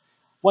about.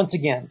 Once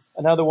again,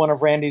 another one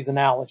of Randy's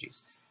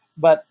analogies.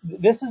 But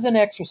this is an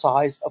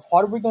exercise of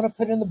what are we going to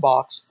put in the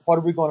box? What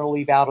are we going to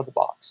leave out of the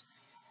box?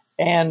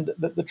 And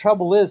the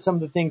trouble is, some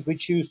of the things we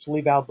choose to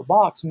leave out of the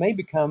box may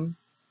become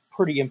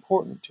pretty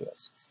important to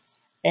us.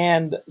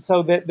 And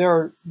so that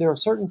there are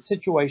certain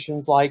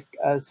situations like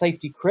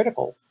safety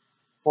critical,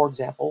 for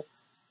example,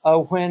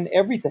 when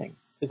everything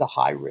is a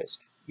high risk.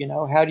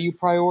 How do you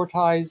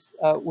prioritize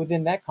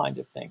within that kind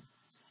of thing?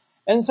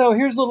 And so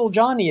here's little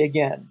Johnny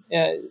again,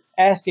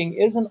 asking,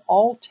 isn't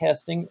all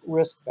testing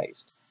risk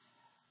based?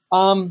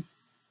 Um,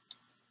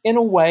 in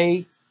a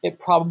way, it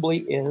probably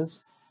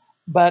is,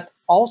 but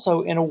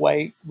also in a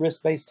way,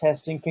 risk based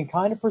testing can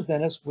kind of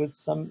present us with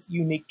some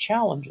unique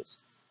challenges.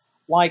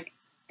 Like,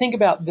 think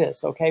about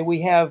this, okay?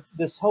 We have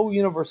this whole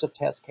universe of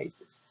test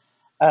cases.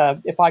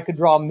 If I could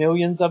draw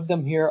millions of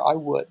them here, I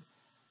would.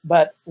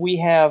 But we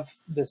have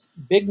this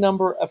big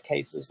number of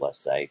cases, let's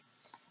say,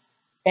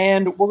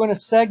 and we're going to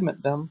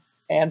segment them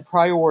and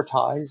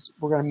prioritize.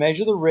 We're going to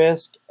measure the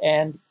risk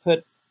and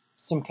put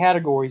some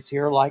categories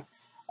here, like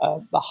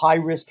the high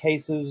risk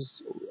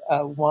cases,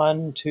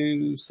 1,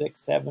 2, 6,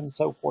 7,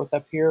 so forth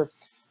up here,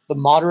 the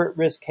moderate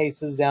risk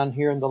cases down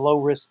here, and the low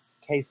risk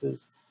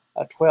cases,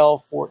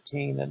 12,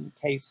 14, and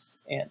case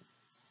N.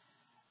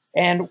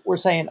 And we're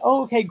saying,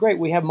 oh, okay, great,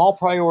 we have them all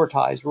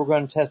prioritized. We're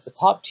going to test the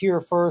top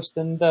tier first,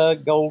 then the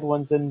gold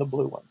ones, and the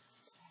blue ones.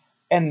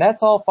 And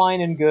that's all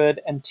fine and good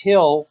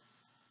until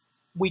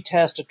we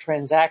test a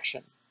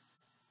transaction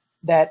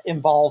that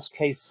involves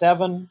case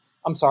 1,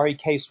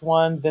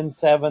 then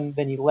 7,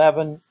 then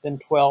 11, then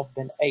 12,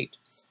 then 8.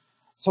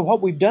 So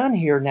what we've done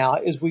here now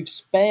is we've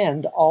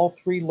spanned all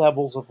three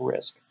levels of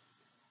risk.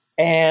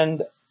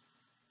 And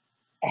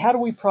how do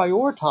we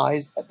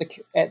prioritize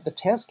at the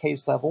test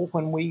case level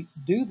when we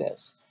do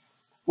this?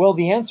 Well,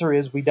 the answer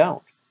is we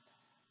don't.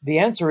 The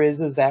answer is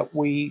that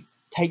we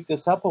take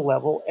this up a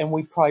level and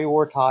we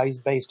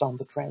prioritize based on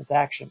the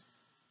transaction.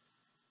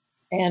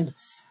 And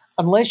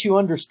unless you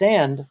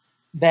understand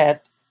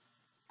that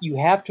you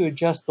have to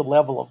adjust the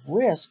level of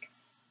risk,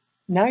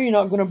 now you're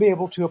not going to be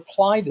able to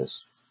apply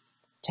this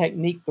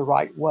technique the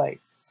right way.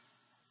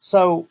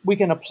 So we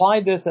can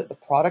apply this at the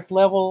product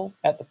level,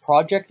 at the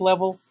project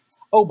level.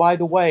 Oh, by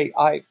the way,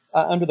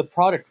 under the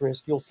product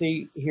risk, you'll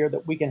see here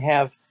that we can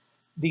have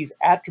these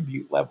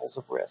attribute levels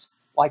of risk,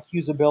 like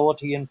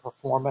usability and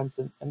performance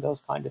and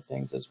those kind of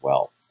things as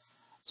well.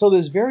 So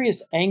there's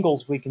various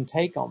angles we can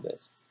take on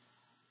this.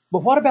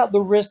 But what about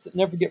the risks that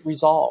never get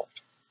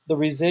resolved, the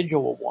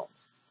residual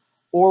ones,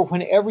 or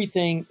when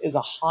everything is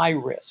a high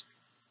risk?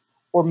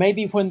 Or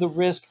maybe when the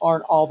risks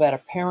aren't all that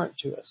apparent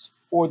to us,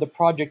 or the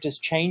project is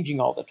changing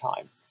all the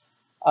time.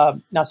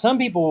 Now, some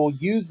people will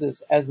use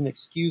this as an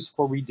excuse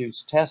for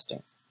reduced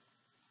testing.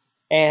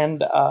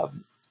 And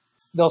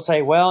they'll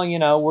say, well,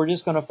 we're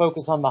just going to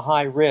focus on the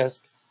high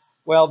risk.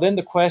 Well, then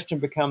the question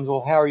becomes,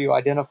 well, how are you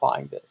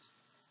identifying this?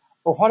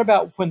 Or what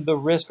about when the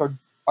risks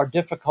are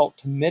difficult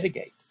to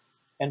mitigate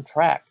and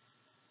track?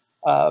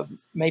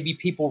 Maybe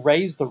people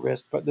raise the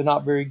risk, but they're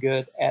not very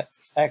good at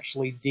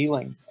actually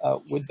dealing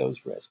with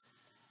those risks.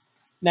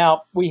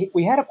 Now,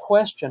 we had a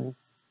question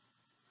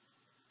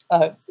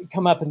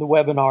come up in the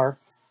webinar,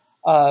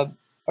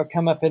 or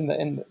come up in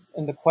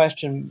the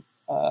question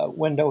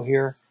window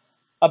here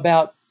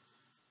about,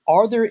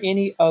 are there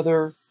any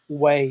other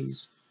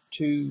ways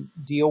to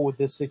deal with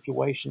this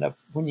situation of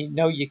when you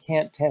know you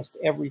can't test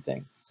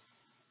everything?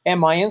 And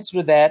my answer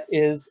to that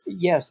is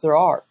yes, there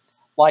are.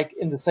 Like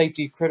in the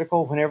safety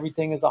critical, when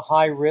everything is a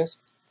high risk,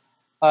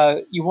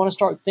 you want to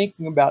start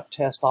thinking about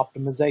test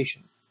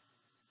optimization.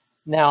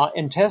 Now,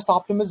 in test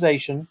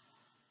optimization,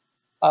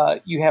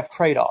 you have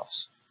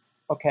trade-offs.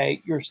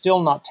 Okay, you're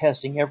still not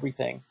testing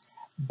everything,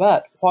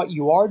 but what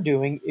you are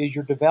doing is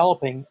you're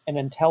developing an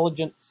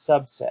intelligent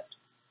subset.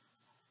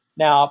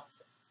 Now,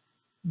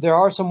 there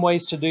are some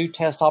ways to do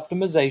test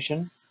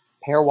optimization.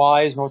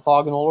 Pairwise and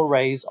orthogonal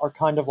arrays are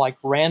kind of like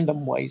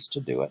random ways to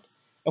do it.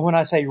 And when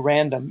I say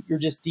random, you're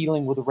just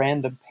dealing with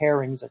random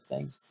pairings of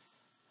things.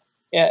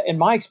 In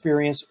my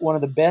experience, one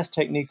of the best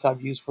techniques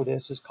I've used for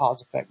this is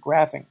cause-effect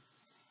graphing.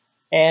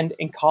 And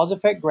in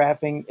cause-effect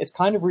graphing, it's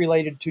kind of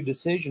related to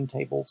decision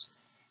tables.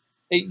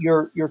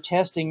 You're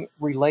testing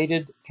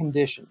related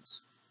conditions,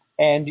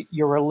 and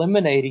you're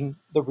eliminating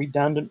the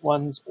redundant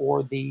ones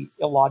or the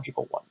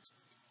illogical ones.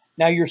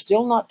 Now, you're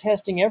still not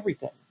testing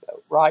everything,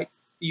 though, right?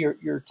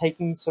 You're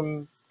taking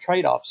some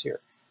trade-offs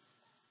here.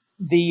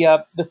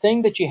 The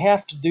thing that you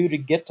have to do to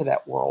get to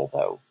that world,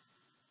 though,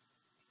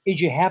 is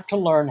you have to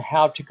learn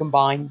how to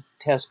combine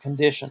test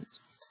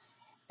conditions,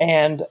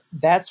 and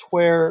that's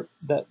where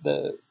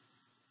the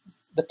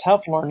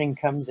tough learning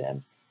comes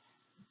in.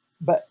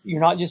 But you're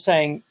not just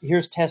saying,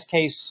 here's test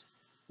case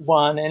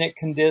 1 and it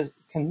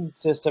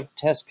consists of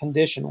test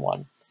condition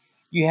 1.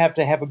 You have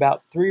to have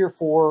about 3 or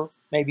 4,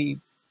 maybe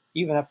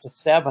even up to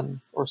 7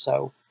 or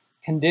so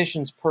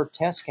conditions per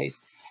test case.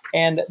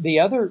 And the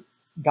other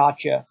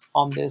gotcha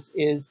on this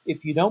is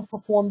if you don't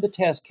perform the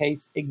test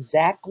case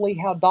exactly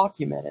how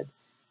documented,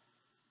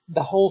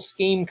 the whole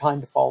scheme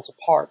kind of falls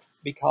apart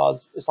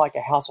because it's like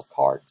a house of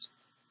cards.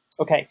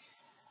 Okay,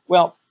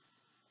 well,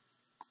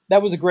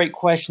 that was a great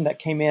question that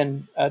came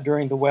in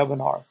during the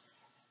webinar.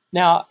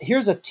 Now,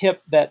 here's a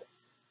tip that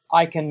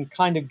I can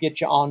kind of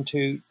get you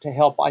onto to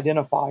help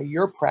identify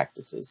your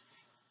practices.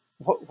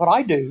 What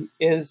I do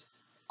is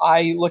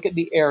I look at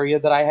the area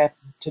that I have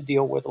to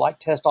deal with, like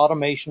test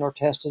automation or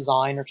test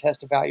design or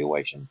test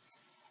evaluation,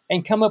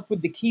 and come up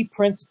with the key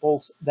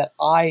principles that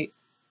I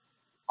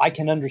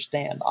can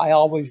understand. I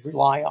always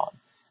rely on.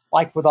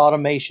 Like with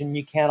automation,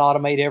 you can't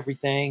automate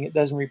everything. It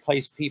doesn't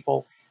replace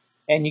people,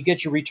 and you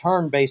get your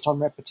return based on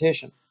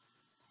repetition.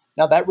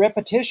 Now, that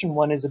repetition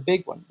one is a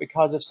big one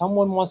because if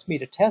someone wants me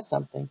to test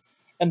something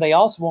and they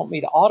also want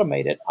me to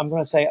automate it, I'm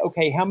going to say,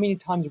 okay, how many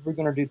times are we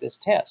going to do this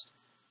test?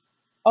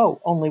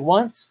 Oh, only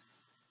once?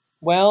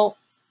 Well,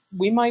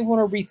 we might want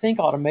to rethink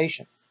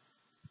automation,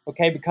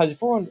 okay? Because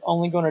if we're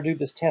only going to do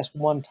this test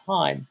one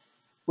time,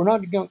 we're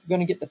not going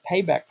to get the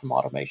payback from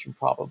automation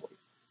probably.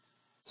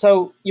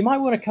 So you might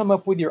want to come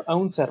up with your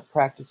own set of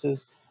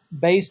practices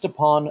based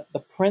upon the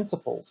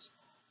principles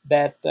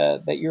that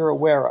you're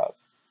aware of.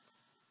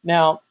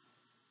 Now,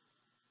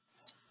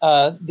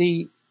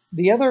 the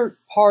other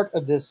part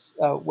of this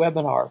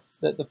webinar,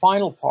 the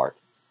final part,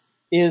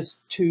 is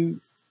to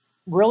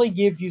really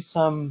give you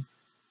some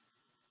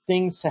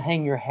things to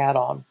hang your hat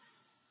on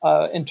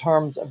in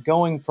terms of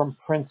going from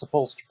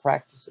principles to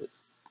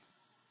practices.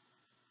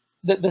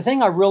 The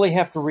thing I really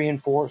have to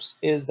reinforce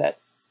is that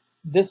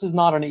this is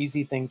not an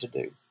easy thing to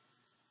do.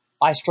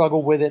 I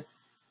struggle with it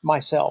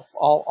myself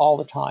all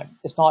the time.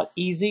 It's not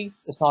easy,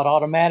 it's not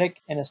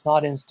automatic, and it's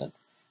not instant.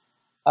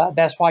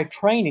 That's why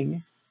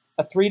training,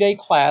 a 3-day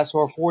class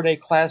or a 4-day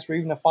class or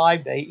even a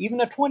 5-day,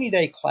 even a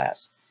 20-day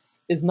class,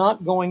 is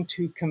not going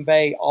to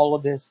convey all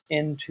of this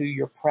into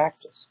your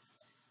practice.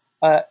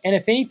 And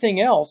if anything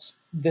else,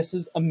 this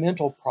is a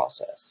mental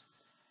process.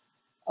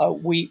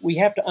 We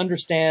have to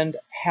understand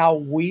how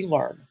we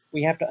learn.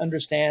 We have to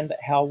understand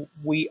how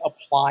we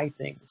apply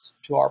things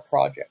to our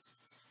projects.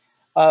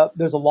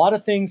 There's a lot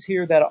of things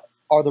here that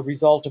are the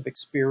result of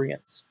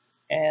experience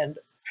and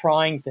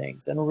trying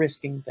things and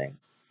risking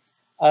things.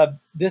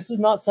 This is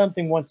not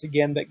something, once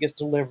again, that gets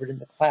delivered in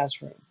the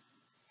classroom.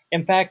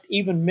 In fact,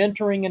 even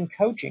mentoring and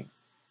coaching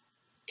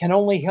can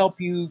only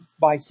help you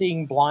by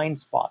seeing blind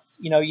spots.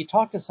 You know, you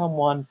talk to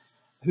someone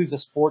who's a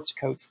sports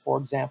coach, for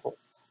example,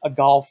 a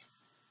golf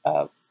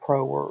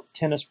pro or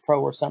tennis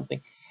pro or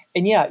something.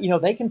 And yeah, you know,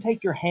 they can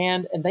take your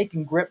hand and they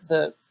can grip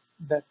the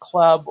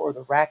club or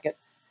the racket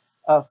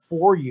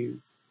for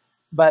you,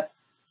 but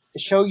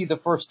show you the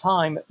first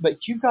time.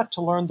 But you've got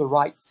to learn the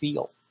right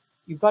feel.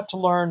 You've got to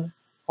learn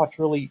what's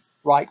really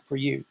right for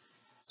you.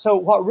 So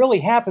what really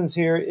happens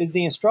here is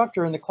the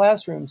instructor in the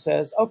classroom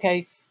says,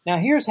 okay, now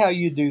here's how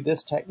you do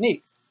this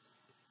technique.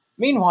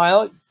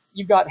 Meanwhile,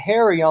 you've got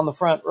Harry on the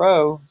front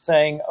row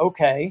saying,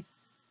 okay,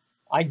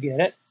 I get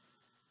it,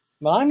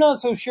 but I'm not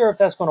so sure if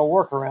that's going to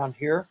work around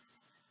here.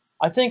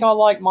 I think I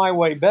like my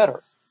way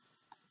better.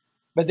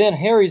 But then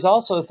Harry's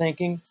also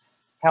thinking,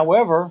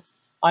 however,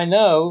 I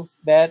know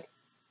that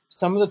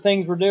some of the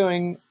things we're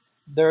doing,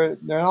 they're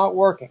not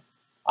working.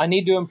 I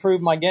need to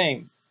improve my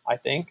game, I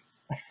think.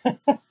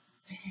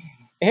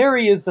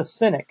 Harry is the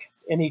cynic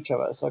in each of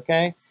us,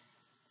 okay?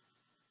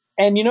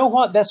 And you know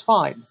what? That's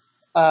fine.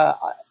 Uh,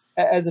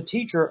 as a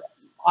teacher,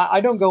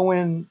 I don't go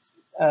in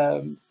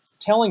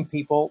telling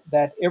people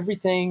that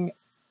everything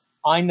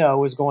I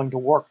know is going to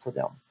work for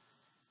them.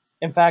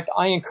 In fact,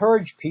 I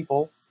encourage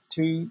people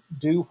to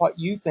do what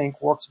you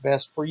think works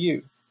best for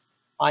you.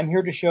 I'm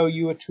here to show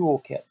you a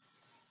toolkit.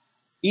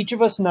 Each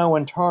of us know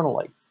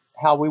internally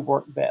how we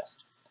work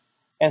best.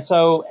 And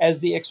so, as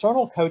the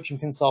external coach and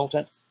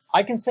consultant,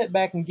 I can sit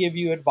back and give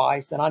you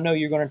advice, and I know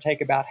you're going to take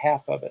about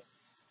half of it.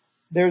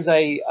 There's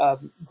a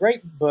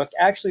great book,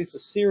 actually, it's a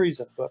series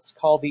of books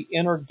called The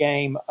Inner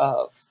Game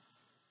of.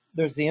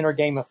 There's The Inner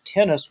Game of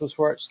Tennis, was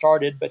where it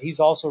started, but he's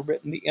also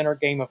written The Inner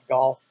Game of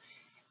Golf,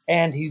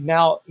 and he's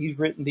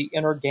written The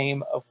Inner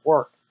Game of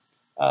Work.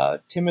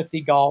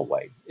 Timothy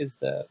Galway is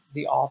the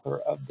author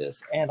of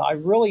this, and I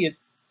really,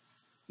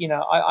 you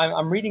know,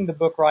 I'm reading the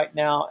book right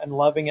now and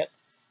loving it,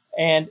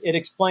 and it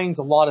explains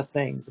a lot of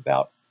things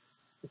about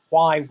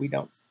why we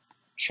don't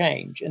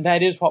change, and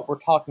that is what we're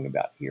talking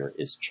about here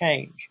is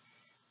change.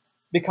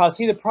 Because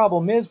see, the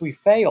problem is we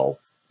fail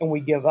and we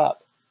give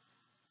up,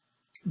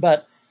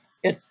 but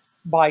it's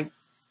by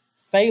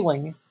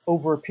failing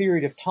over a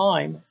period of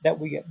time that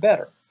we get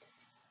better.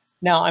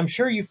 Now, I'm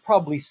sure you've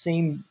probably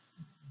seen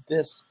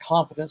this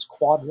competence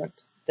quadrant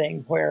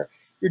thing where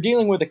you're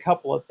dealing with a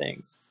couple of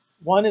things.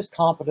 One is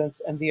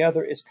competence and the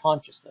other is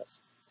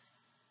consciousness.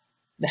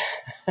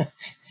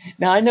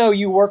 Now, I know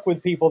you work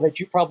with people that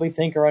you probably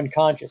think are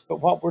unconscious,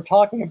 but what we're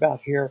talking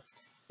about here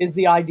is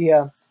the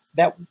idea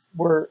that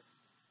we're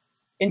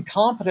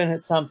incompetent at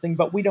something,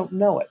 but we don't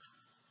know it.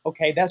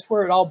 Okay, that's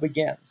where it all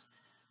begins.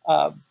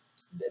 Uh,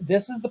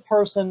 this is the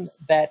person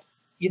that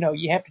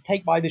you have to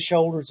take by the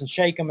shoulders and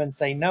shake them and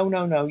say, no,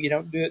 no, no, you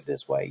don't do it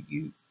this way.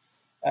 You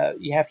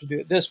have to do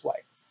it this way.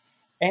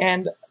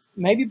 And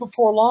maybe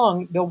before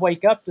long, they'll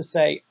wake up to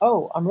say,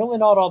 oh, I'm really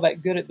not all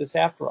that good at this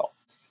after all.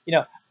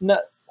 You know,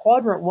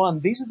 quadrant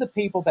one, these are the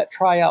people that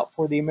try out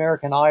for the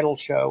American Idol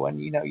show.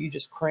 And, you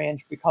just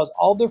cringe because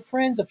all their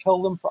friends have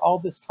told them for all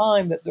this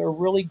time that they're a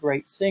really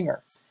great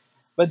singer.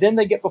 But then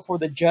they get before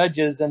the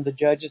judges, and the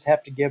judges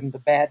have to give them the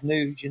bad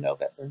news,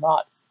 that they're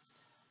not.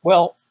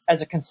 Well,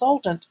 as a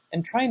consultant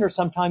and trainer,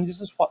 sometimes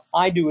this is what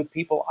I do with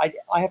people.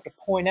 I have to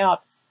point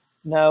out,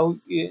 no,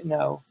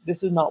 no,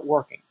 this is not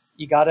working.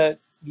 You gotta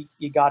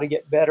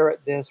get better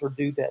at this or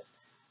do this.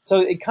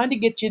 So it kind of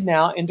gets you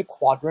now into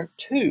quadrant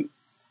two,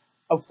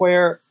 of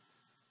where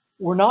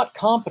we're not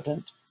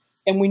competent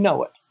and we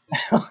know it.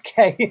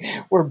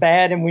 Okay, we're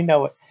bad and we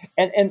know it.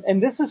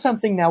 And this is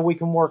something now we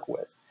can work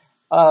with.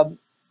 Um,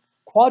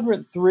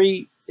 Quadrant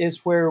three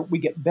is where we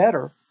get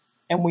better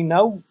and we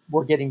know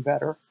we're getting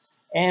better.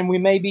 And we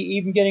may be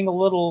even getting a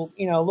little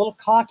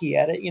cocky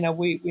at it.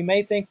 We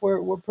may think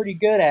we're pretty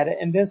good at it,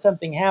 and then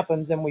something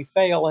happens and we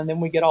fail, and then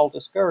we get all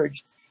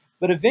discouraged.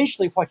 But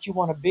eventually, what you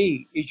want to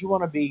be is you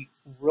want to be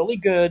really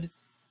good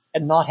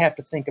and not have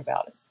to think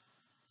about it.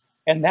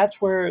 And that's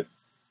where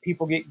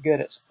people get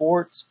good at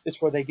sports.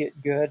 It's where they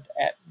get good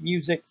at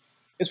music.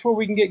 It's where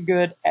we can get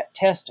good at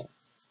testing.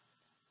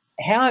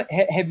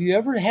 Have you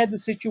ever had the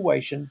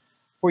situation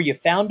where you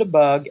found a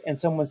bug and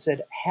someone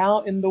said,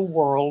 how in the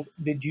world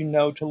did you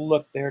know to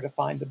look there to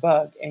find the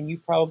bug? And you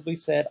probably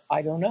said,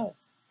 I don't know.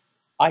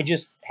 I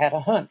just had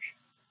a hunch.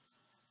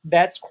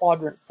 That's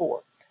quadrant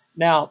four.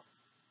 Now,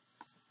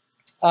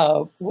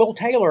 Will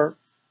Taylor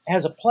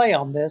has a play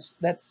on this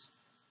that's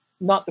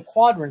not the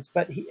quadrants,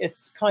 but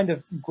it's kind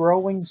of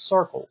growing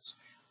circles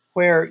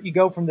where you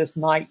go from this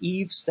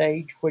naive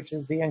stage, which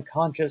is the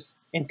unconscious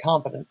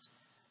incompetence,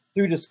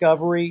 through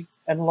discovery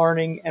and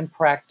learning and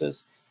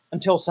practice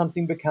until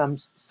something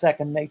becomes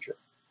second nature,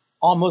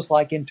 almost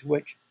like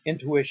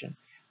intuition.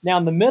 Now,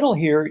 in the middle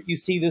here, you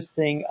see this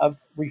thing of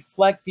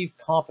reflective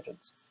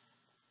competence.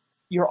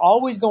 You're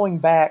always going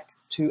back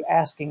to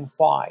asking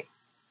why.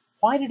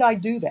 Why did I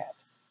do that?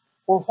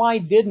 Or why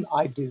didn't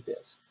I do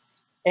this?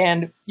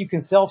 And you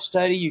can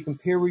self-study, you can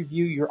peer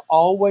review, you're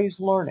always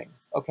learning.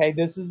 Okay,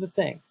 this is the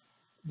thing.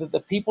 The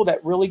people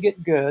that really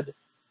get good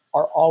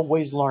are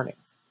always learning.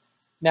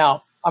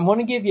 Now, I'm going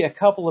to give you a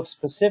couple of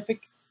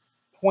specific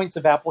points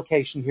of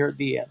application here at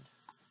the end.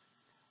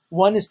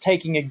 One is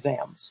taking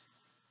exams.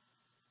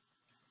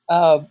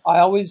 I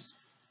always,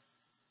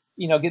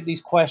 get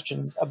these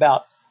questions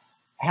about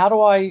how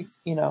do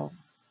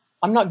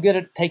I'm not good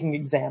at taking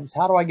exams.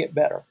 How do I get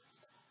better?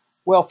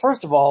 Well,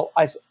 first of all,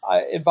 I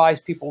advise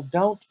people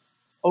don't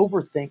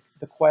overthink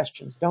the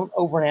questions. Don't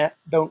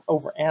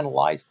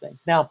overanalyze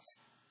things. Now,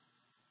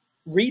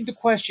 read the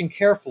question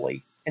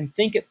carefully and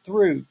think it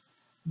through,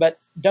 but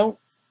don't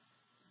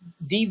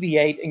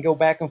deviate and go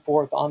back and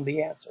forth on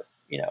the answer.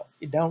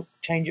 You don't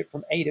change it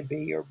from A to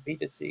B or B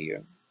to C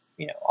or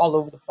all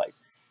over the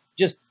place.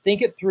 Just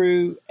think it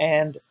through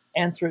and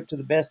answer it to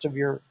the best of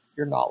your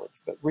knowledge,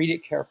 but read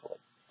it carefully.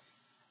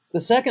 The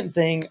second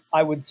thing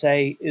I would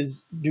say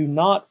is do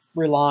not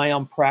rely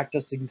on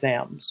practice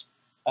exams.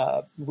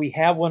 We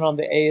have one on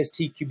the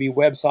ASTQB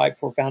website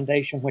for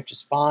foundation, which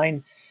is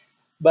fine.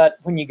 But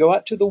when you go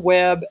out to the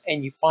web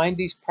and you find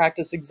these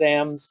practice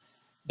exams,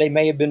 they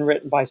may have been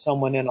written by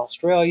someone in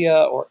Australia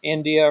or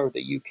India or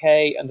the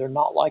UK, and they're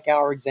not like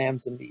our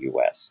exams in the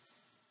US.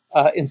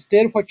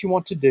 Instead, what you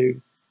want to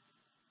do,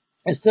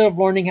 instead of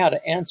learning how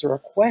to answer a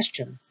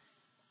question,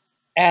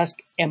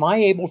 ask, am I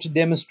able to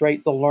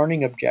demonstrate the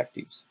learning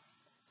objectives?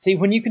 See,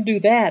 when you can do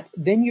that,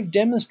 then you've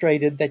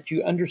demonstrated that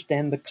you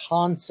understand the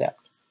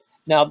concept.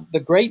 Now, the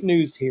great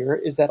news here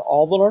is that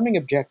all the learning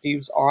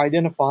objectives are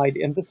identified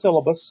in the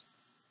syllabus,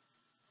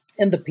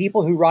 and the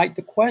people who write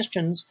the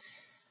questions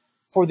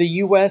for the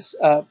US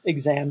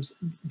exams,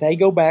 they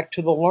go back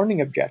to the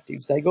learning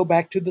objectives. They go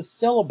back to the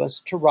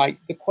syllabus to write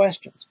the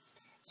questions.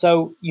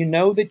 So you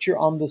know that you're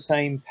on the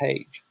same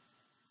page.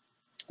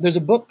 There's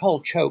a book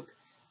called Choke,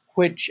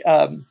 which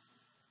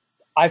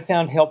I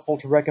found helpful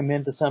to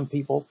recommend to some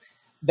people,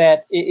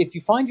 that if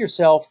you find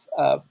yourself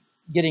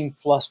getting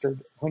flustered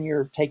when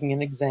you're taking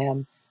an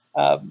exam,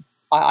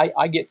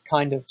 I get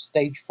kind of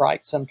stage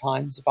fright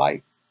sometimes if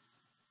I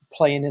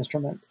play an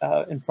instrument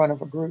in front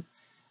of a group.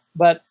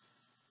 But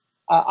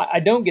I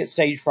don't get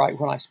stage fright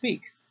when I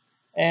speak.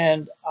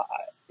 And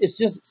it's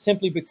just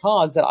simply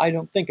because that I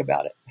don't think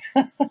about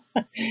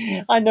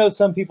it. I know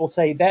some people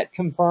say that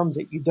confirms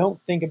it. You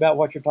don't think about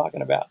what you're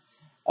talking about.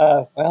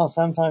 Well,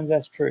 sometimes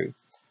that's true,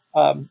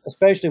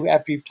 especially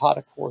after you've taught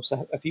a course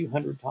a few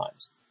hundred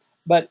times.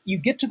 But you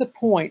get to the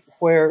point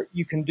where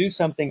you can do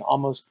something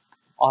almost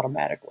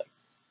automatically.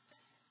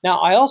 Now,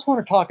 I also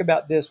want to talk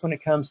about this when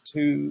it comes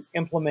to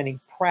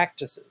implementing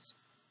practices.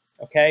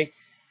 Okay.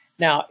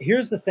 Now,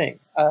 here's the thing.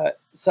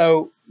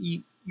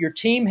 Your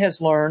team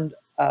has learned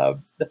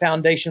the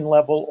foundation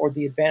level or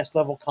the advanced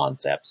level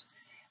concepts,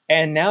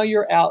 and now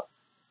you're out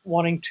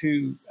wanting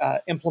to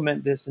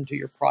implement this into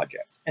your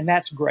projects, and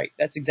that's great.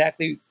 That's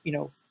exactly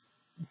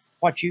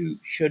what you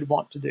should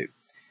want to do.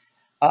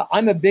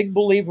 I'm a big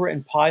believer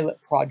in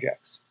pilot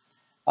projects.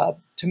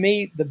 To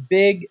me, the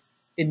big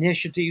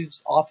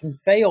initiatives often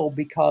fail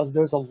because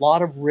there's a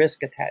lot of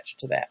risk attached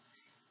to that.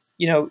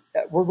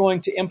 We're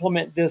going to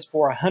implement this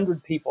for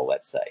 100 people,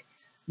 let's say.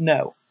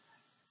 No,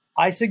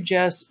 I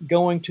suggest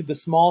going to the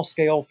small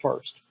scale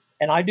first.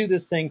 And I do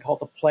this thing called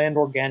the planned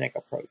organic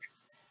approach.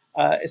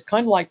 It's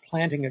kind of like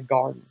planting a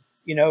garden.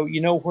 You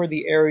know where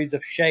the areas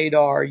of shade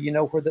are, you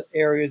know where the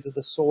areas of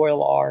the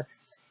soil are.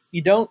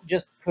 You don't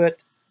just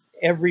put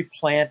every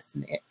plant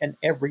in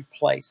every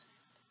place.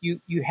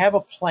 You have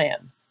a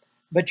plan,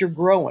 but you're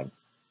growing.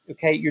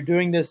 Okay, you're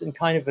doing this in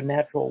kind of a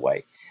natural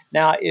way.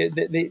 Now,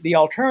 the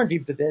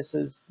alternative to this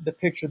is the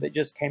picture that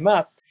just came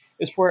up,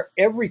 is where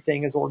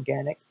everything is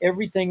organic,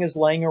 everything is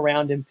laying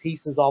around in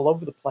pieces all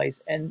over the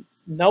place, and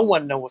no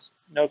one knows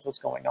what's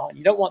going on.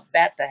 You don't want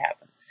that to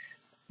happen,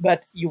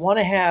 but you want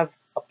to have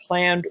a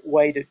planned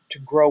way to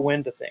grow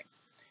into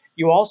things.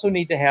 You also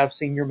need to have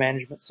senior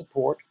management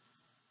support,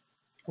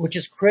 which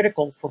is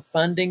critical for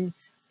funding,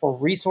 for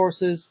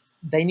resources.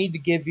 They need to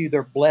give you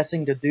their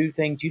blessing to do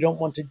things. You don't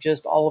want to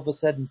just all of a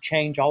sudden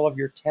change all of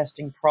your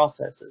testing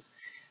processes.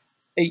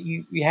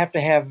 You have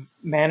to have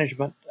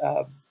management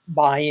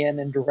buy-in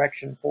and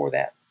direction for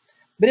that.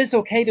 But it's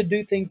okay to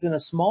do things in a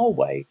small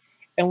way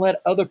and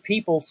let other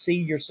people see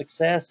your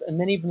success and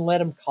then even let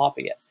them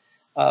copy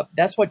it.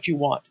 That's what you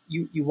want.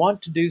 You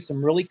want to do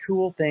some really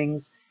cool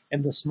things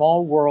in the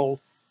small world,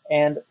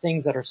 and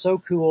things that are so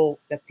cool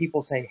that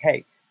people say,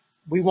 hey,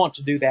 we want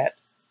to do that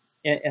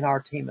in our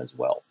team as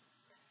well.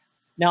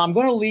 Now, I'm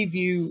going to leave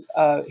you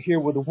here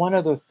with one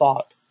other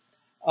thought.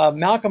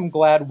 Malcolm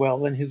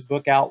Gladwell, in his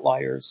book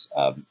Outliers,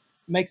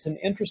 makes an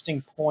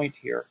interesting point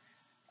here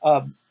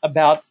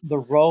about the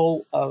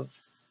role of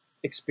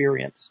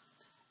experience.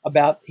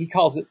 He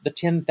calls it the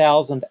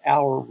 10,000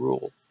 hour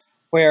rule,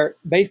 where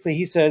basically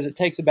he says it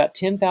takes about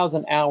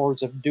 10,000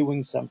 hours of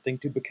doing something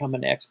to become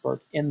an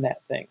expert in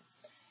that thing.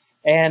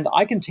 And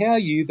I can tell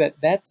you that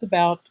that's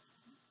about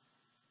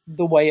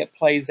the way it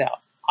plays out.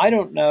 I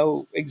don't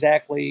know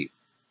exactly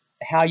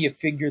how you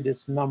figure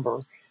this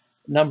number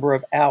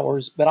of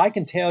hours, but I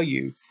can tell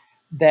you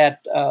that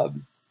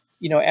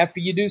after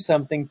you do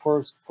something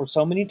for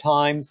so many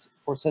times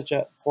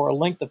for a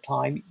length of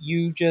time,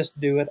 you just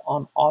do it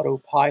on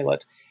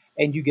autopilot,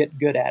 and you get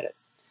good at it.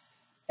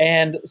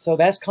 And so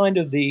that's kind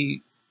of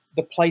the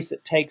place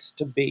it takes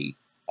to be.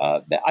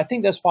 I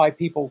think that's why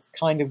people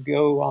kind of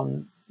go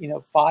on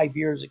 5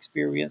 years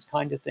experience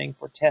kind of thing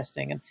for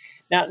testing. And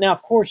now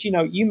of course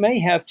you may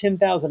have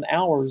 10,000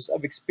 hours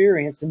of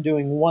experience in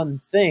doing one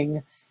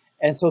thing,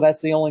 and so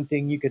that's the only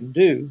thing you can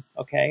do.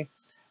 Okay,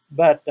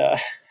 but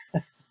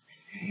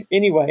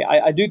anyway,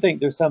 I do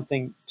think there's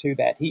something to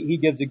that. He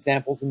gives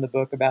examples in the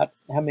book about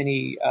how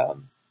many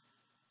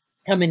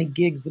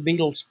gigs the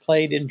Beatles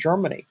played in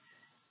Germany,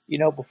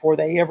 before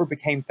they ever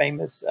became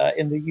famous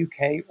in the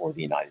UK or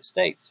the United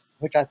States,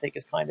 which I think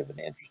is kind of an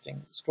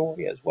interesting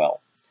story as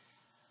well.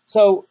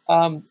 So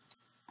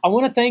I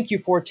want to thank you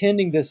for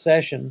attending this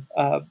session.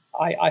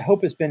 I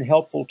hope it's been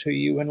helpful to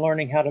you in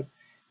learning how to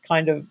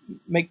kind of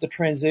make the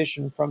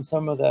transition from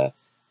some of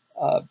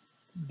uh,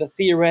 the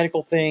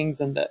theoretical things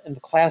and the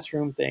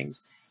classroom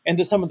things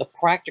into some of the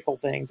practical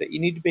things that you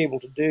need to be able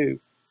to do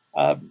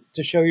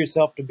to show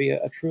yourself to be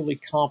a truly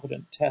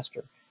competent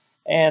tester.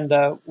 And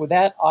with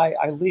that,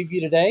 I leave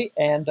you today,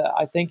 and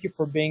I thank you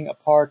for being a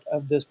part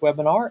of this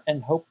webinar,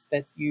 and hope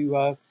that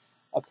you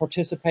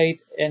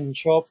participate and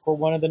show up for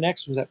one of the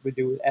next ones that we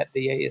do at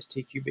the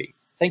ASTQB.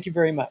 Thank you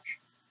very much.